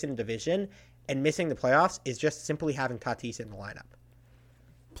first place in the division and missing the playoffs is just simply having Tatis in the lineup.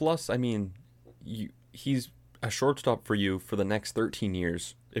 Plus, I mean, he's a shortstop for you for the next 13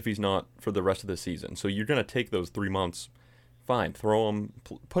 years if he's not for the rest of the season. So you're going to take those 3 months, fine, throw him,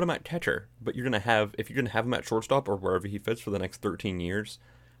 put him at catcher. But you're going to have, if you're going to have him at shortstop or wherever he fits for the next 13 years,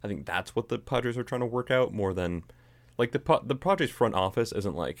 I think that's what the Padres are trying to work out more than, like, the Padres front office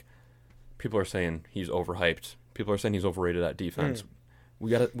isn't like, people are saying he's overhyped. People are saying he's overrated at defense. We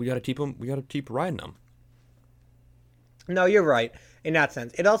gotta keep riding him. No, you're right in that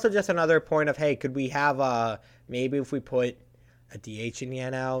sense. It also just another point of, hey, could we have maybe if we put a DH in the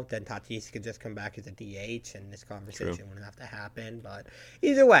NL, then Tatis could just come back as a DH, and this conversation wouldn't have to happen. But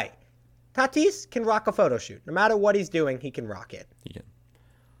either way, Tatis can rock a photo shoot. No matter what he's doing, he can rock it. Yeah,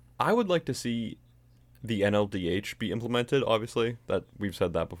 I would like to see the NLDH be implemented. Obviously, that we've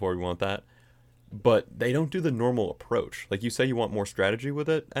said that before. We want that. But they don't do the normal approach. Like you say, you want more strategy with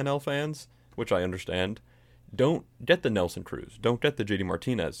it, NL fans, which I understand. Don't get the Nelson Cruz. Don't get the JD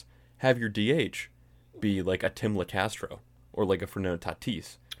Martinez. Have your DH be like a Tim LaCastro or like a Fernando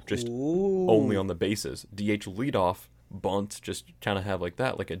Tatis, just only on the bases. DH leadoff, bunts, just kind of have like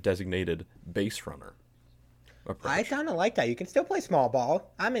that, like a designated base runner approach. I kind of like that. You can still play small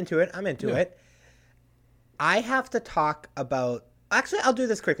ball. I'm into it. It. I have to talk about... Actually, I'll do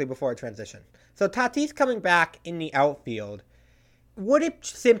this quickly before I transition. So Tatis coming back in the outfield, would it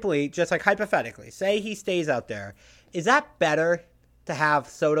simply, just like hypothetically, say he stays out there, is that better to have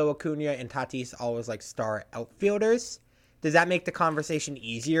Soto, Acuna, and Tatis always like star outfielders? Does that make the conversation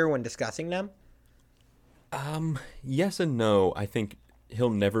easier when discussing them? Yes and no. I think he'll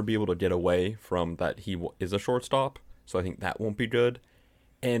never be able to get away from that he is a shortstop, so I think that won't be good.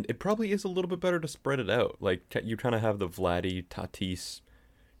 And it probably is a little bit better to spread it out. Like, you kind of have the Vladdy, Tatis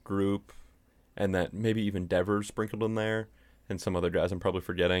group, and that maybe even Devers sprinkled in there, and some other guys I'm probably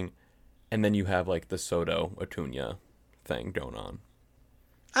forgetting. And then you have, like, the Soto, Acuna thing going on.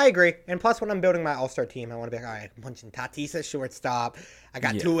 I agree. And plus, when I'm building my all-star team, I want to be like, all right, I'm punching Tatis at shortstop. I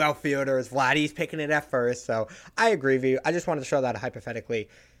got 2 outfielders. Vladdy's picking it at first. So I agree with you. I just wanted to show that hypothetically.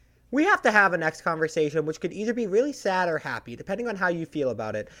 We have to have a next conversation, which could either be really sad or happy, depending on how you feel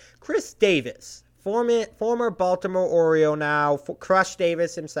about it. Chris Davis, former Baltimore Oriole now, Crush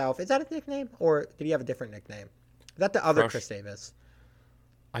Davis himself. Is that a nickname, or did he have a different nickname? Is that the other Chris Davis?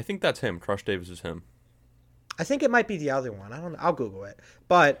 I think that's him. Crush Davis is him. I think it might be the other one. I don't know. I'll Google it.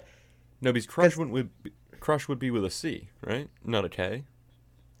 But no, because Crush would be with a C, right? Not a K.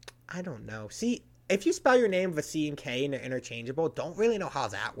 I don't know. See, if you spell your name with a C and K and they're interchangeable, don't really know how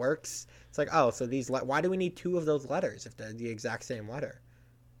that works. It's like, oh, so why do we need 2 of those letters if they're the exact same letter?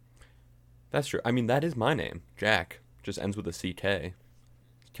 That's true. I mean, that is my name. Jack just ends with a CK.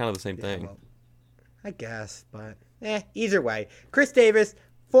 It's kind of the same thing. Well, I guess, but either way. Chris Davis,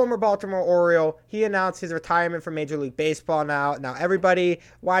 former Baltimore Oriole, he announced his retirement from Major League Baseball now. Now, everybody,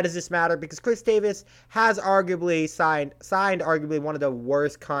 why does this matter? Because Chris Davis has arguably signed arguably one of the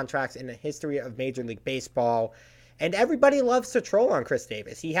worst contracts in the history of Major League Baseball. And everybody loves to troll on Chris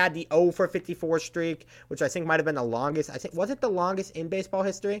Davis. He had the 0 for 54 streak, which I think might have been the longest. Was it the longest in baseball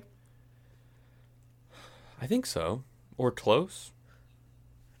history? I think so. Or close.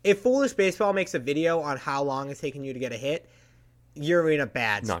 If Foolish Baseball makes a video on how long it's taken you to get a hit, you're in a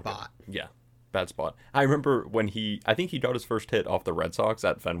bad spot. Good. Yeah, bad spot. I remember when I think he got his first hit off the Red Sox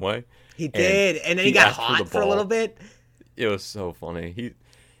at Fenway. He did, and then he got hot for a little bit. It was so funny.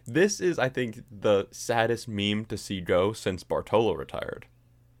 This is, I think, the saddest meme to see go since Bartolo retired.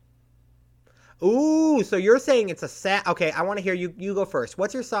 Ooh, so you're saying it's a sad... Okay, I want to hear you. You go first.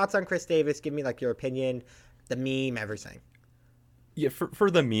 What's your thoughts on Chris Davis? Give me, like, your opinion, the meme, everything. Yeah, for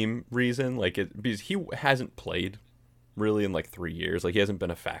the meme reason, because he hasn't played really in like 3 years. Like, he hasn't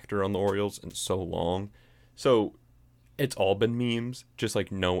been a factor on the Orioles in so long. So it's all been memes. Just like,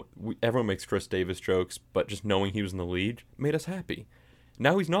 everyone makes Chris Davis jokes, but just knowing he was in the league made us happy.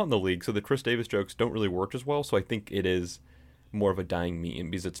 Now he's not in the league, so the Chris Davis jokes don't really work as well. So I think it is more of a dying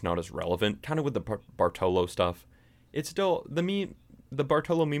meme because it's not as relevant. Kind of with the Bartolo stuff. It's still, the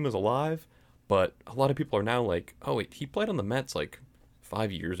Bartolo meme is alive, but a lot of people are now like, oh wait, he played on the Mets like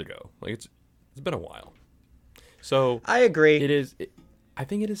 5 years ago. Like, it's been a while. So I agree. I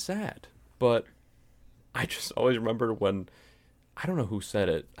think it is sad, but I just always remember when I don't know who said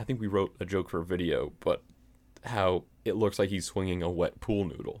it. I think we wrote a joke for a video, but how it looks like he's swinging a wet pool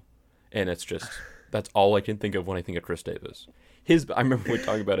noodle. And it's just, that's all I can think of when I think of Chris Davis. I remember we were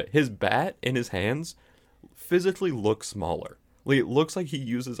talking about it. His bat in his hands physically looks smaller. Like, it looks like he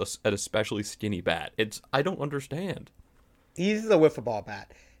uses an especially skinny bat. I don't understand. He uses a wiffle ball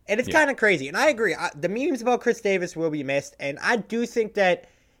bat. And it's kind of crazy. And I agree. The memes about Chris Davis will be missed. And I do think that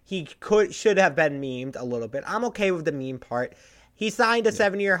he should have been memed a little bit. I'm okay with the meme part. He signed a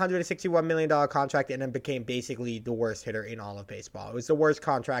 7-year, $161 million contract and then became basically the worst hitter in all of baseball. It was the worst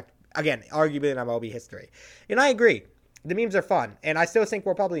contract, again, arguably in MLB history. And I agree. The memes are fun. And I still think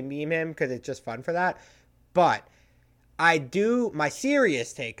we'll probably meme him because it's just fun for that. But my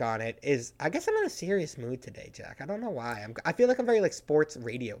serious take on it is, I guess I'm in a serious mood today, Jack. I don't know why. I feel like I'm very sports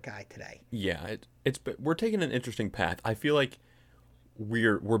radio guy today. Yeah, we're taking an interesting path. I feel like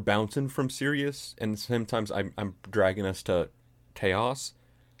we're bouncing from serious, and sometimes I'm dragging us to chaos,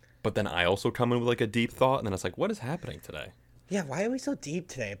 but then I also come in with like a deep thought, and then it's like, what is happening today? Yeah, why are we so deep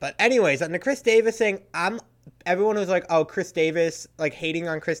today? But anyways, on the Chris Davis thing, everyone was like, oh, Chris Davis, like hating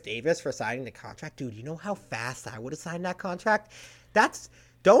on Chris Davis for signing the contract. Dude, you know how fast I would have signed that contract?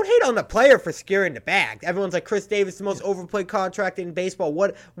 Don't hate on the player for securing the bag. Everyone's like, Chris Davis, the most overplayed contract in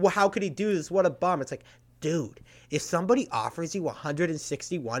baseball. How could he do this? What a bum. It's like, dude, if somebody offers you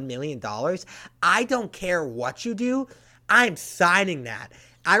 $161 million, I don't care what you do. I'm signing that.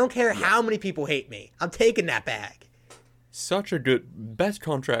 I don't care how many people hate me. I'm taking that bag. Such a best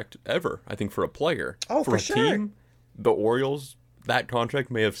contract ever, I think, for a player. Oh, for sure. Team, the Orioles, that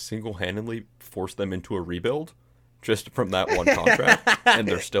contract may have single-handedly forced them into a rebuild just from that one contract, and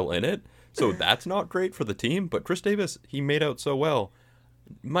they're still in it. So that's not great for the team, but Chris Davis, he made out so well.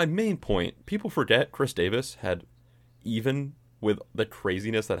 My main point, people forget Chris Davis had, even with the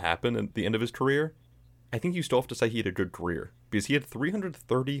craziness that happened at the end of his career, I think you still have to say he had a good career, because he had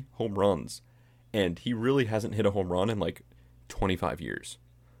 330 home runs, and he really hasn't hit a home run in like 25 years.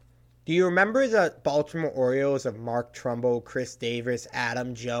 Do you remember the Baltimore Orioles of Mark Trumbo, Chris Davis,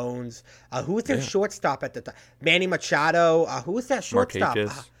 Adam Jones? Who was their shortstop at the time? Manny Machado. Who was that shortstop?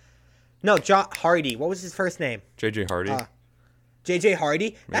 No, Hardy. What was his first name? J.J. Hardy. J.J.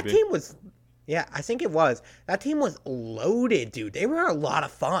 Hardy. Maybe. That team was, I think it was. That team was loaded, dude. They were a lot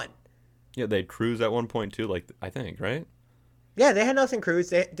of fun. Yeah, they had Cruz at one point too, I think, right? Yeah, they had Nelson Cruz.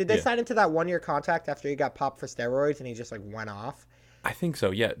 Did they sign into that 1-year contract after he got popped for steroids and he just like went off? I think so.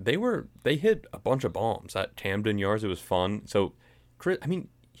 Yeah, they hit a bunch of bombs at Camden Yards. It was fun. So, Chris,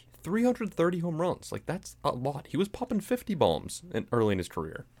 330 home runs. Like, that's a lot. He was popping 50 bombs early in his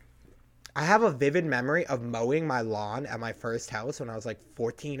career. I have a vivid memory of mowing my lawn at my first house when I was like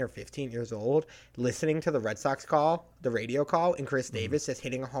 14 or 15 years old, listening to the Red Sox the radio call, and Chris Davis just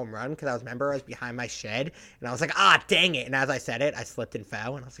hitting a home run because I was behind my shed, and I was like, dang it. And as I said it, I slipped and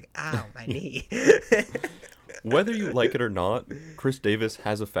fell, and I was like, ow, my knee. Whether you like it or not, Chris Davis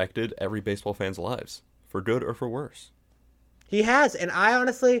has affected every baseball fan's lives, for good or for worse. He has, and I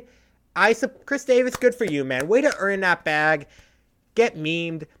honestly, Chris Davis, good for you, man. Way to earn that bag. Get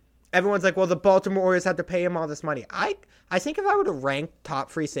memed. Everyone's like, well, the Baltimore Orioles had to pay him all this money. I think if I were to rank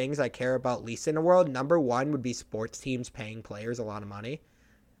top 3 things I care about least in the world, number 1 would be sports teams paying players a lot of money.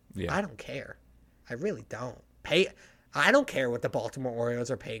 Yeah. I don't care. I really don't. I don't care what the Baltimore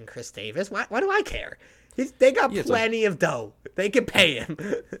Orioles are paying Chris Davis. Why do I care? They got plenty of dough. They can pay him.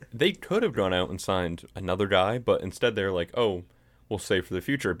 They could have gone out and signed another guy, but instead they're like, oh, we'll save for the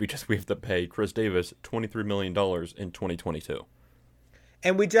future because we have to pay Chris Davis $23 million in 2022.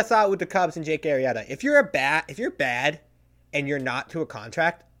 And we just saw it with the Cubs and Jake Arrieta. If you're bad and you're not to a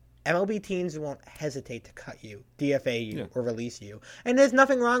contract, MLB teams won't hesitate to cut you, DFA you, or release you. And there's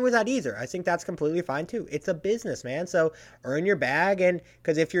nothing wrong with that either. I think that's completely fine too. It's a business, man. So earn your bag, and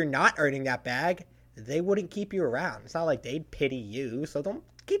because if you're not earning that bag, they wouldn't keep you around. It's not like they'd pity you, so don't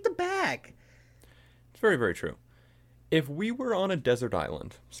keep the bag. It's very, very true. If we were on a desert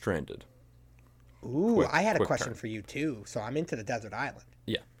island, stranded. Ooh, I had a question for you too, so I'm into the desert island.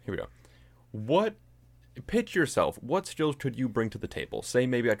 Yeah, here we go. Pitch yourself. What skills could you bring to the table? Say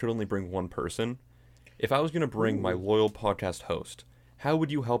maybe I could only bring one person. If I was going to bring my loyal podcast host, how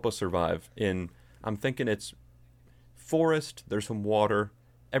would you help us survive I'm thinking it's forest, there's some water,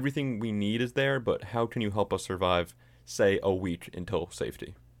 everything we need is there, but how can you help us survive, say, a week until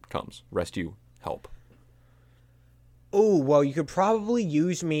safety comes? Rescue, help. Oh, well, you could probably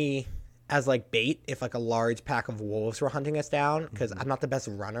use me as like bait if like a large pack of wolves were hunting us down, because I'm not the best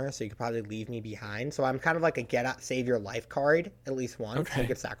runner, so you could probably leave me behind. So I'm kind of like a get out, save your life card at least once. Okay. You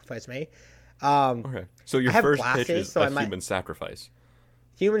could sacrifice me. Okay. So your first pitch is human sacrifice.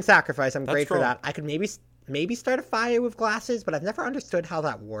 Human sacrifice. I'm great for that. I could maybe maybe start a fire with glasses, but I've never understood how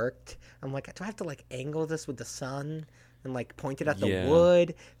that worked. I'm like, do I have to like angle this with the sun and like point it at the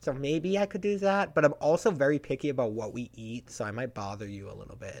wood? So maybe I could do that, but I'm also very picky about what we eat, so I might bother you a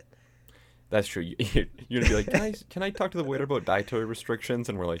little bit. That's true. You're gonna be like, can I talk to the waiter about dietary restrictions?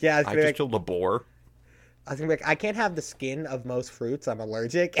 And we're like, Yeah, I just killed a boar. I was gonna be like, I can't have the skin of most fruits. I'm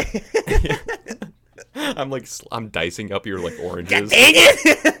allergic. I'm dicing up your like oranges. Dang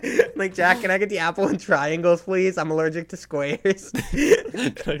it! Like, Jack, can I get the apple in triangles, please? I'm allergic to squares.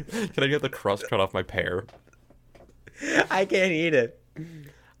 Can I get the crust cut off my pear? I can't eat it.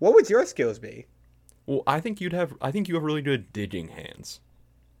 What would your skills be? Well, I think you have really good digging hands.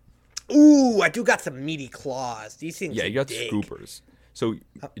 Ooh, I do got some meaty claws. These things. Yeah, you got dig. scoopers. So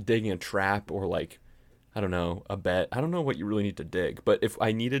digging a trap or like, I don't know, a bed. I don't know what you really need to dig, but if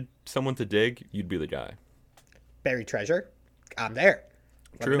I needed someone to dig, you'd be the guy. Buried treasure. I'm there.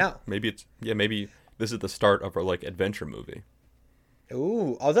 True. Let me know. Maybe this is the start of our like adventure movie.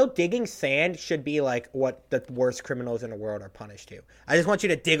 Ooh, although digging sand should be like what the worst criminals in the world are punished to. I just want you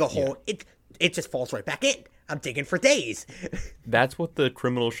to dig a hole. Yeah. It just falls right back in. I'm digging for days. That's what the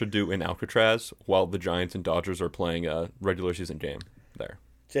criminals should do in Alcatraz while the Giants and Dodgers are playing a regular season game there.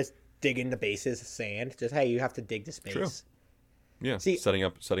 Just digging the bases of sand. Just, hey, you have to dig the space. True. Yeah, setting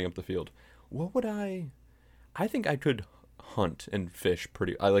up the field. What would I think I could hunt and fish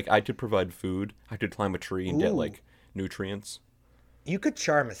I could provide food. I could climb a tree and get like nutrients. You could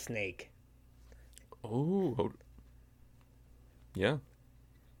charm a snake. Oh. Yeah.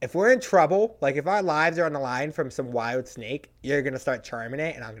 If we're in trouble, like if our lives are on the line from some wild snake, you're going to start charming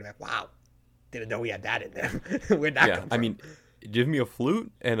it, and I'm going to be like, wow, didn't know we had that in there. Where'd that come from? I mean, give me a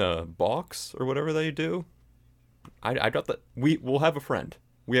flute and a box or whatever they do. I got that. We'll have a friend.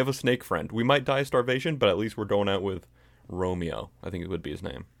 We have a snake friend. We might die of starvation, but at least we're going out with Romeo. I think it would be his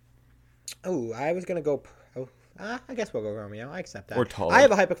name. Oh, I was going to go... I guess we'll go Romeo. I accept that. Or Todd. I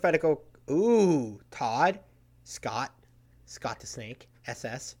have a hypothetical... Ooh, Todd. Scott the Snake.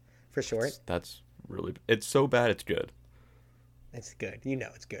 SS, for short. That's really... It's so bad it's good. It's good. You know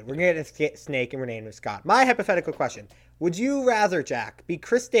it's good. We're going to get a snake and we're naming him Scott. My hypothetical question. Would you rather, Jack, be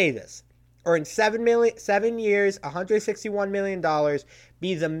Chris Davis or in 7 years, $161 million,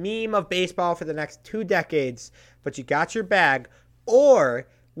 be the meme of baseball for the next 2 decades, but you got your bag? Or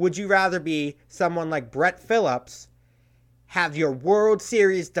would you rather be someone like Brett Phillips, have your World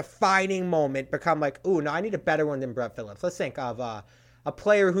Series defining moment, become like, ooh, no, I need a better one than Brett Phillips. Let's think of a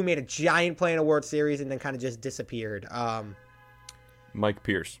player who made a giant play in a World Series and then kind of just disappeared. Mike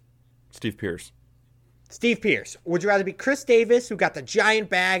Pierce. Steve Pierce. Steve Pierce. Would you rather be Chris Davis, who got the giant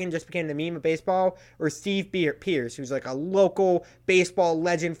bag and just became the meme of baseball, or Steve Pierce, who's like a local baseball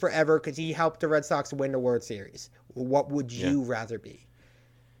legend forever because he helped the Red Sox win the World Series? What would you rather be?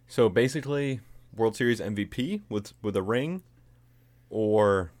 So basically, World Series MVP with a ring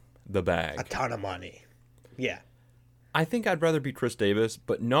or the bag? A ton of money. Yeah. I think I'd rather be Chris Davis,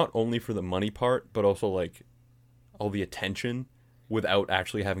 but not only for the money part, but also like all the attention without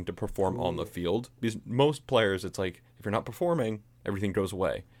actually having to perform on the field. Because most players, it's like, if you're not performing, everything goes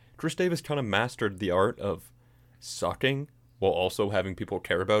away. Chris Davis kind of mastered the art of sucking while also having people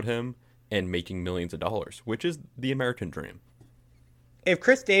care about him and making millions of dollars, which is the American dream. If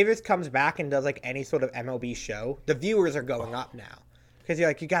Chris Davis comes back and does like any sort of MLB show, the viewers are going up now. Because you're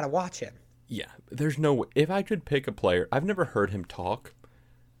like, you got to watch him. Yeah, there's no way. If I could pick a player, I've never heard him talk,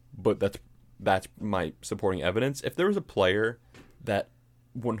 but that's my supporting evidence. If there was a player that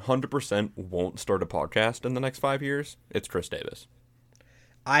 100% won't start a podcast in the next 5 years, it's Chris Davis.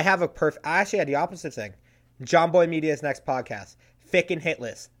 I actually had the opposite thing. John Boy Media's next podcast, Thick and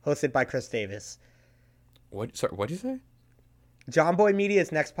Hitless, hosted by Chris Davis. Sorry, what'd you say? John Boy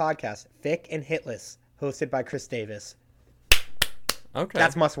Media's next podcast, Thick and Hitless, hosted by Chris Davis. Okay.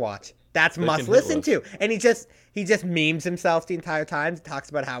 That's must watch. That's must listen to. And he just memes himself the entire time. Talks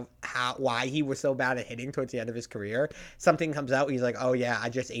about why he was so bad at hitting towards the end of his career. Something comes out, he's like, "Oh yeah, I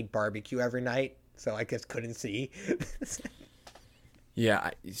just ate barbecue every night, so I just couldn't see."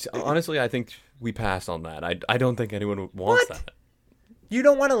 Yeah, honestly, I think we pass on that. I don't think anyone wants that. You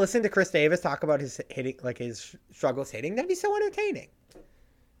don't want to listen to Chris Davis talk about his hitting, like his struggles hitting? That'd be so entertaining.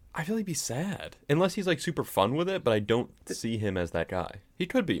 I feel like he'd be sad. Unless he's like super fun with it, but I don't see him as that guy. He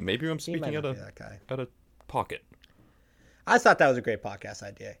could be. Maybe I'm speaking out of pocket. I thought that was a great podcast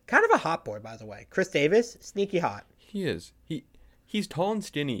idea. Kind of a hot boy, by the way. Chris Davis, sneaky hot. He is. He's tall and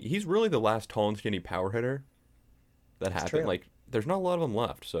skinny. He's really the last tall and skinny power hitter that happened. Like, there's not a lot of them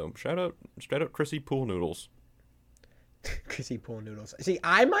left. So shout out Chrissy Pool Noodles. Chrissy pool noodles. See,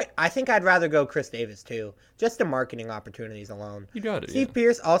 I think I'd rather go Chris Davis too. Just the marketing opportunities alone. You got it. Steve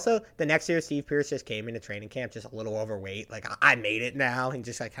Pierce also, the next year Steve Pierce just came into training camp just a little overweight. Like, I made it now, and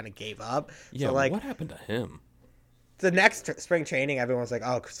just like kind of gave up. Yeah, so, like, what happened to him? The next spring training, everyone's like,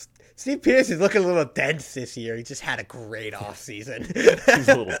 oh, Steve Pierce is looking a little dense this year. He just had a great offseason. He's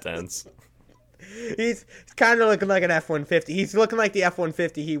a little dense. He's kind of looking like an F-150. He's looking like the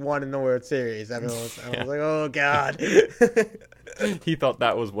F-150 he won in the World Series. I was like, oh, God. He thought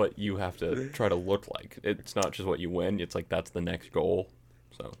that was what you have to try to look like. It's not just what you win. It's like that's the next goal.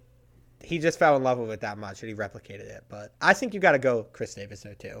 So he just fell in love with it that much, and he replicated it. But I think you got to go Chris Davis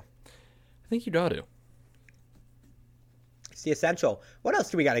there, too. I think you got to. It's the essential. What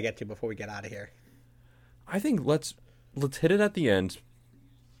else do we got to get to before we get out of here? I think let's hit it at the end.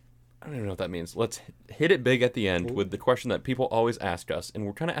 I don't even know what that means. Let's hit it big at the end with the question that people always ask us. And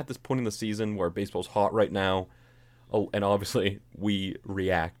we're kind of at this point in the season where baseball's hot right now. Oh, and obviously we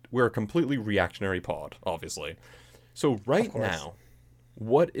react. We're a completely reactionary pod, obviously. So right now,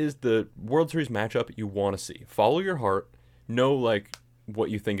 what is the World Series matchup you want to see? Follow your heart. Know, like, what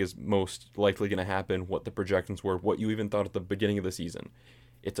you think is most likely going to happen, what the projections were, what you even thought at the beginning of the season.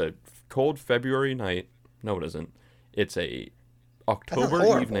 It's a cold February night. No, it isn't. It's a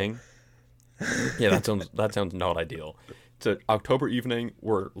October evening. Yeah, that sounds not ideal. It's an October evening.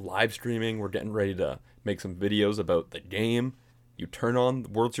 We're live streaming. We're getting ready to make some videos about the game. You turn on the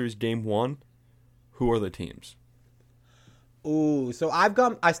World Series Game 1. Who are the teams? Ooh, so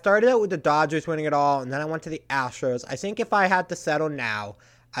I started out with the Dodgers winning it all, and then I went to the Astros. I think if I had to settle now,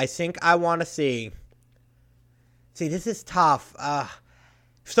 I think I want to see. See, this is tough.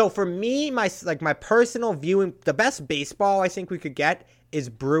 So for me, my personal viewing, the best baseball I think we could get is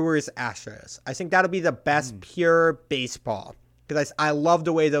Brewers Astros. I think that'll be the best pure baseball because I love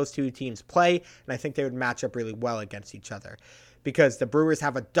the way those two teams play, and I think they would match up really well against each other. Because the Brewers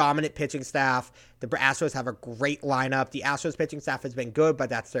have a dominant pitching staff. The Astros have a great lineup. The Astros pitching staff has been good, but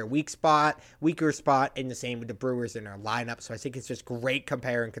that's their weaker spot, and the same with the Brewers in their lineup. So I think it's just great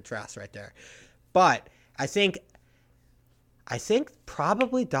compare and contrast right there. But I think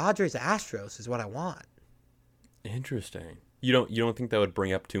probably Dodgers Astros is what I want. Interesting. You don't think that would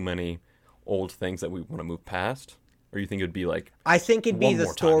bring up too many old things that we want to move past? Or you think it would be like I think it'd be the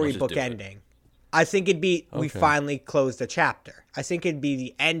storybook ending. I think it'd be we finally closed a chapter. I think it'd be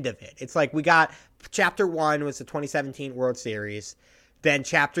the end of it. It's like we got chapter 1 was the 2017 World Series. Then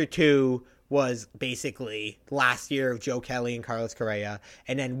chapter 2 was basically last year of Joe Kelly and Carlos Correa.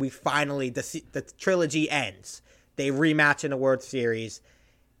 And then we finally, the trilogy ends. They rematch in the World Series.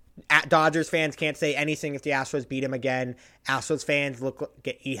 Dodgers fans can't say anything if the Astros beat them again. Astros fans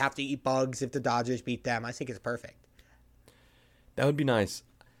you have to eat bugs if the Dodgers beat them. I think it's perfect. That would be nice.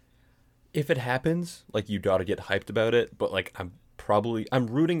 If it happens, like, you gotta get hyped about it, but like I'm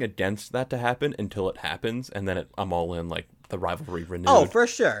rooting against that to happen until it happens, and then I'm all in, like, the rivalry renewed. Oh, for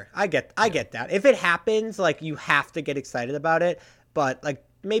sure. I get that. If it happens, like, you have to get excited about it, but like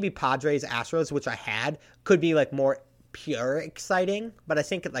maybe Padres Astros, which I had, could be like more pure exciting, but I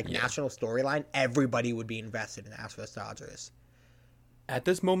think national storyline, everybody would be invested in Astros Dodgers. At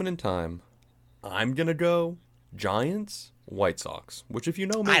this moment in time, I'm gonna go Giants, White Sox, which, if you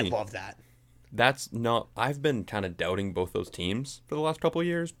know me, I love that. That's not. I've been kind of doubting both those teams for the last couple of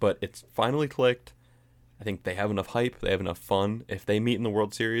years, but it's finally clicked. I think they have enough hype. They have enough fun. If they meet in the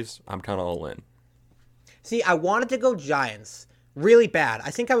World Series, I'm kind of all in. See, I wanted to go Giants really bad.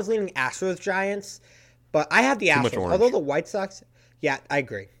 I think I was leaning Astros Giants, but I had the Astros. Although the White Sox, yeah, I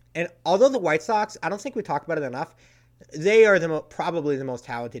agree. And although the White Sox, I don't think we talk about it enough. They are probably the most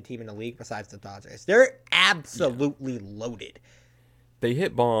talented team in the league besides the Dodgers. They're absolutely loaded. They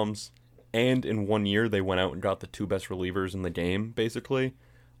hit bombs, and in 1 year they went out and got the two best relievers in the game, basically.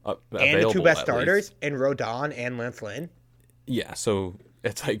 And the two best starters in Rodon and Lance Lynn. Yeah, so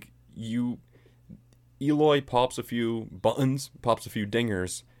it's like Eloy pops a few buttons, pops a few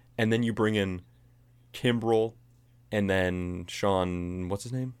dingers, and then you bring in Kimbrel and then Sean, what's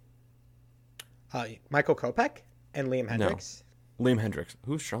his name? Michael Kopech? And Liam Hendricks? No. Liam Hendricks.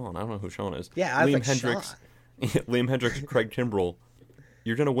 Who's Sean? I don't know who Sean is. Yeah, I was Liam Hendricks. Liam Hendricks, Craig Kimbrel.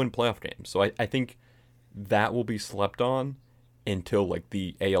 You're going to win playoff games. So I think that will be slept on until like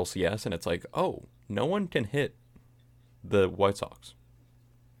the ALCS, and it's like, oh, no one can hit the White Sox.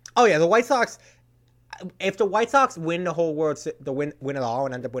 Oh, yeah, the White Sox, if the White Sox win the whole win it all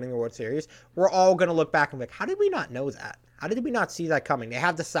and end up winning the World Series, we're all gonna look back and be like, how did we not know that? How did we not see that coming? They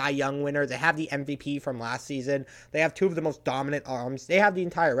have the Cy Young winner. They have the MVP from last season. They have two of the most dominant arms. They have the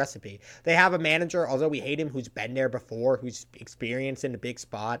entire recipe. They have a manager, although we hate him, who's been there before, who's experienced in the big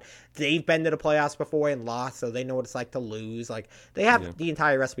spot. They've been to the playoffs before and lost, so they know what it's like to lose. Like, they have the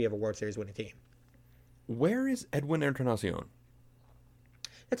entire recipe of a World Series winning team. Where is Edwin Encarnacion?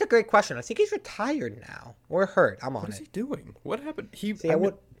 That's a great question. I think he's retired now or hurt. I'm on it. What is he doing? What happened?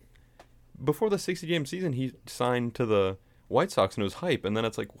 Before the 60-game season, he signed to the White Sox and it was hype, and then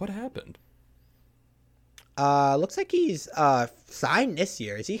it's like, what happened? Looks like he's signed this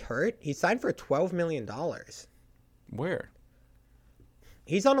year. Is he hurt? He signed for $12 million. Where?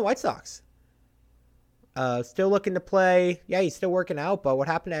 He's on the White Sox. Still looking to play. Yeah, he's still working out, but what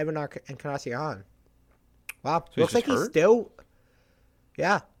happened to Edwin Encarnacion? Wow. So looks like he's still...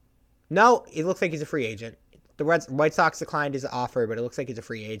 Yeah. No, it looks like he's a free agent. The White Sox declined his offer, but it looks like he's a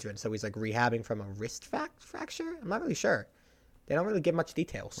free agent, so he's like rehabbing from a wrist fracture? I'm not really sure. They don't really give much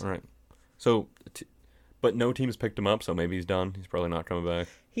details. All right. So, but no team's picked him up, so maybe he's done. He's probably not coming back.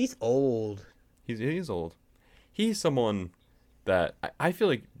 He's old. He's old. He's someone that I feel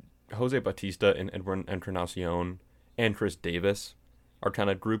like Jose Bautista and Edwin Encarnacion and Chris Davis are kind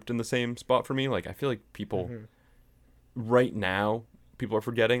of grouped in the same spot for me. Like, I feel like people right now, people are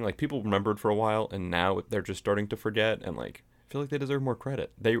forgetting. Like, people remembered for a while, and now they're just starting to forget, and like, I feel like they deserve more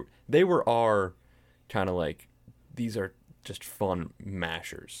credit. They were our kind of like, these are just fun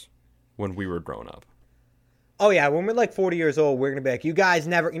mashers when we were growing up. Oh, yeah. When we're like 40 years old, we're going to be like, you guys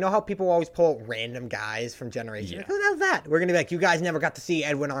never... You know how people always pull random guys from generation? Yeah. Like, who the hell's that? We're going to be like, you guys never got to see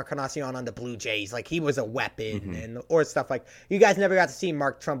Edwin Encarnacion on the Blue Jays. Like, he was a weapon. Or stuff like, you guys never got to see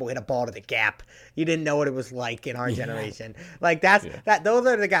Mark Trumbull hit a ball to the gap. You didn't know what it was like in our generation. Like, those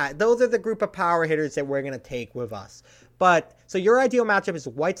are the guys. Those are the group of power hitters that we're going to take with us. But, so your ideal matchup is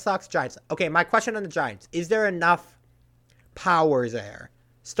White Sox-Giants. Okay, my question on the Giants. Is there enough power there?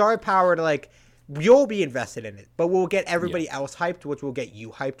 Star power to, like... You'll be invested in it, but we'll get everybody else hyped, which will get you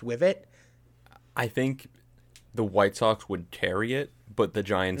hyped with it. I think the White Sox would carry it, but the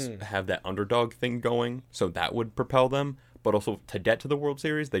Giants have that underdog thing going, so that would propel them. But also, to get to the World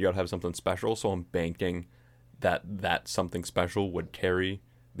Series, they got to have something special, so I'm banking that something special would carry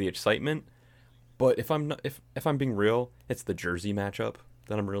the excitement. But if I'm being real, it's the Jersey matchup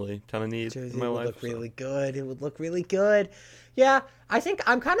that I'm really kind of need in my life. It would look really good. It would look really good. Yeah, I think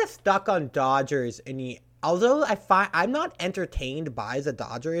I'm kind of stuck on Dodgers, although I'm not entertained by the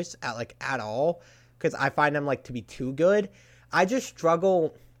Dodgers at all, because I find them like to be too good. I just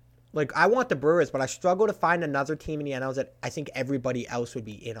struggle. Like, I want the Brewers, but I struggle to find another team in the NL that I think everybody else would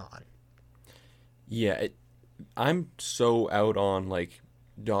be in on. Yeah, I'm so out on like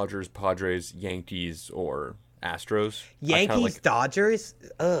Dodgers, Padres, Yankees, or Astros. Yankees, Dodgers?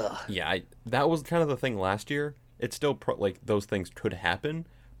 Ugh. Yeah, that was kind of the thing last year. It's still like those things could happen,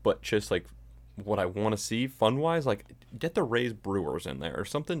 but just like what I want to see fun-wise, like get the Rays Brewers in there or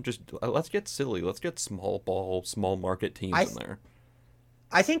something. Just let's get silly. Let's get small market teams in there.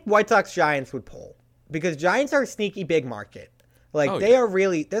 I think White Sox Giants would pull because Giants are a sneaky big market. Like they are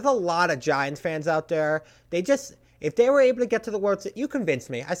really. There's a lot of Giants fans out there. If they were able to get to the World Series, you convinced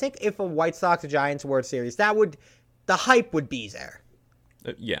me. I think if a White Sox Giants World Series, the hype would be there.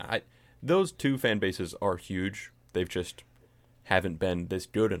 Those two fan bases are huge. They've just haven't been this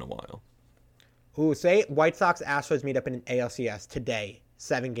good in a while. Ooh, say White Sox Astros meet up in an ALCS today.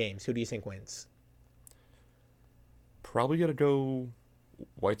 7 games. Who do you think wins? Probably got to go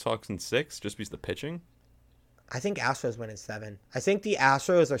White Sox in 6 just because the pitching. I think Astros win in 7. I think the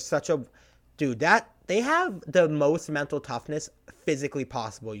Astros are such a... Dude, they have the most mental toughness physically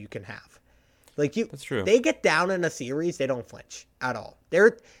possible you can have. That's true. They get down in a series, they don't flinch at all.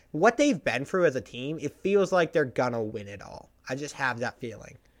 What they've been through as a team, it feels like they're gonna win it all. I just have that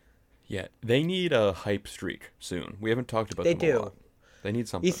feeling. Yeah, they need a hype streak soon. We haven't talked about them a lot. They need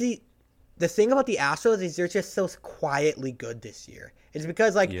something. You see, the thing about the Astros is they're just so quietly good this year. It's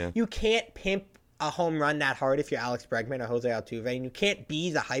because you can't pimp a home run that hard if you're Alex Bregman or Jose Altuve, and you can't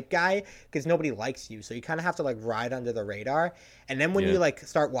be the hype guy because nobody likes you. So you kind of have to ride under the radar. And then when you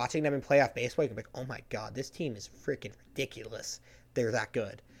start watching them in playoff baseball, you can be like, oh my god, this team is freaking ridiculous. They're that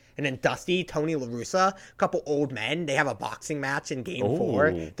good. And then Dusty, Tony La Russa, a couple old men, they have a boxing match in Game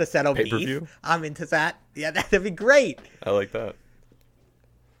 4 to settle pay-per-view? beef. I'm into that. Yeah, that'd be great. I like that.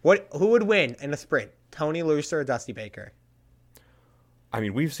 Who would win in a sprint? Tony La Russa or Dusty Baker? I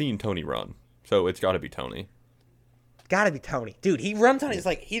mean, we've seen Tony run. So it's got to be Tony. Gotta be Tony. Dude, he runs on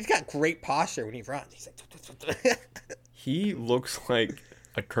he's got great posture when he runs. He's like... He looks like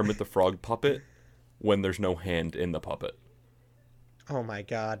a Kermit the Frog puppet when there's no hand in the puppet. Oh my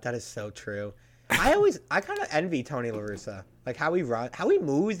God, that is so true. I kind of envy Tony La Russa, like how he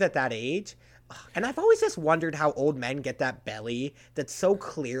moves at that age. And I've always just wondered how old men get that belly that's so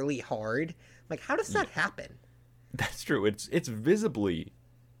clearly hard. Like, how does that happen? That's true. It's visibly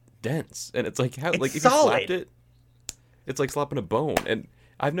dense, and it's like how It's like if solid. you slapped it, it's like slapping a bone. And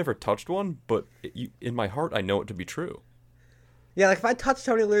I've never touched one, but in my heart, I know it to be true. Yeah, like if I touched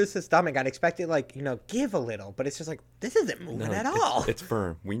Tony La Russa's stomach, I'd expect it like, give a little, but it's just like this isn't moving at all. It's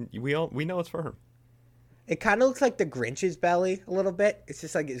firm. We know it's firm. It kind of looks like the Grinch's belly a little bit. It's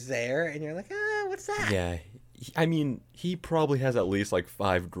just like it's there, and you're like, what's that? Yeah, I mean, he probably has at least like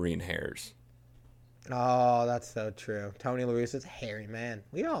 5 green hairs. Oh, that's so true. Tony La Russa's a hairy man.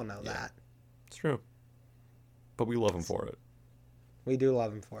 We all know that. It's true. But we love him for it. We do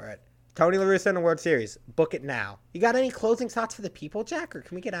love him for it. Tony La Russa in the World Series. Book it now. You got any closing thoughts for the people, Jack, or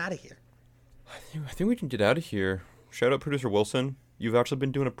can we get out of here? I think we can get out of here. Shout out producer Wilson. You've actually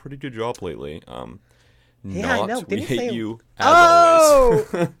been doing a pretty good job lately. Yeah, I know. We hate you as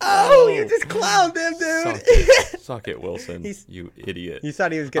always. You just clowned him, dude. Suck it, Wilson. You idiot. You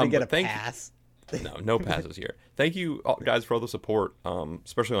thought he was going to get a pass. No passes here. Thank you, guys, for all the support,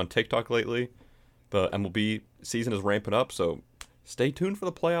 especially on TikTok lately. The MLB season is ramping up, so stay tuned for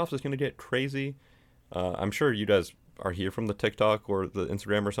the playoffs. It's going to get crazy. I'm sure you guys are here from the TikTok or the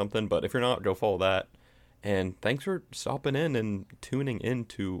Instagram or something, but if you're not, go follow that. And thanks for stopping in and tuning in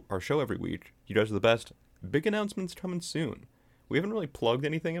to our show every week. You guys are the best. Big announcements coming soon. We haven't really plugged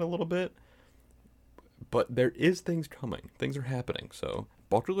anything in a little bit, but there is things coming. Things are happening, so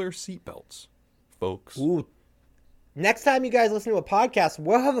buckle your seatbelts, folks. Ooh. Next time you guys listen to a podcast,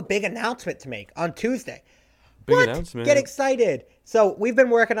 we'll have a big announcement to make on Tuesday. Big announcement. Get excited. So we've been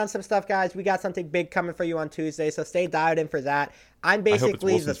working on some stuff, guys. We got something big coming for you on Tuesday, so stay dialed in for that. I'm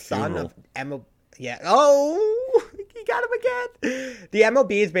basically the son of MLB. Yeah. Oh, you got him again. The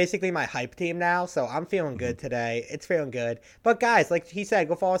MLB is basically my hype team now, so I'm feeling good today. It's feeling good. But guys, like he said,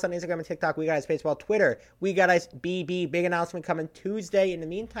 go follow us on Instagram and TikTok. We got Ice Baseball, Twitter. We got Ice BB. Big announcement coming Tuesday. In the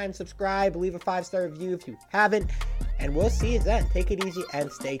meantime, subscribe, leave a 5-star review if you haven't, and we'll see you then. Take it easy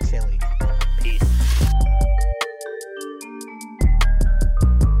and stay chilly. Peace.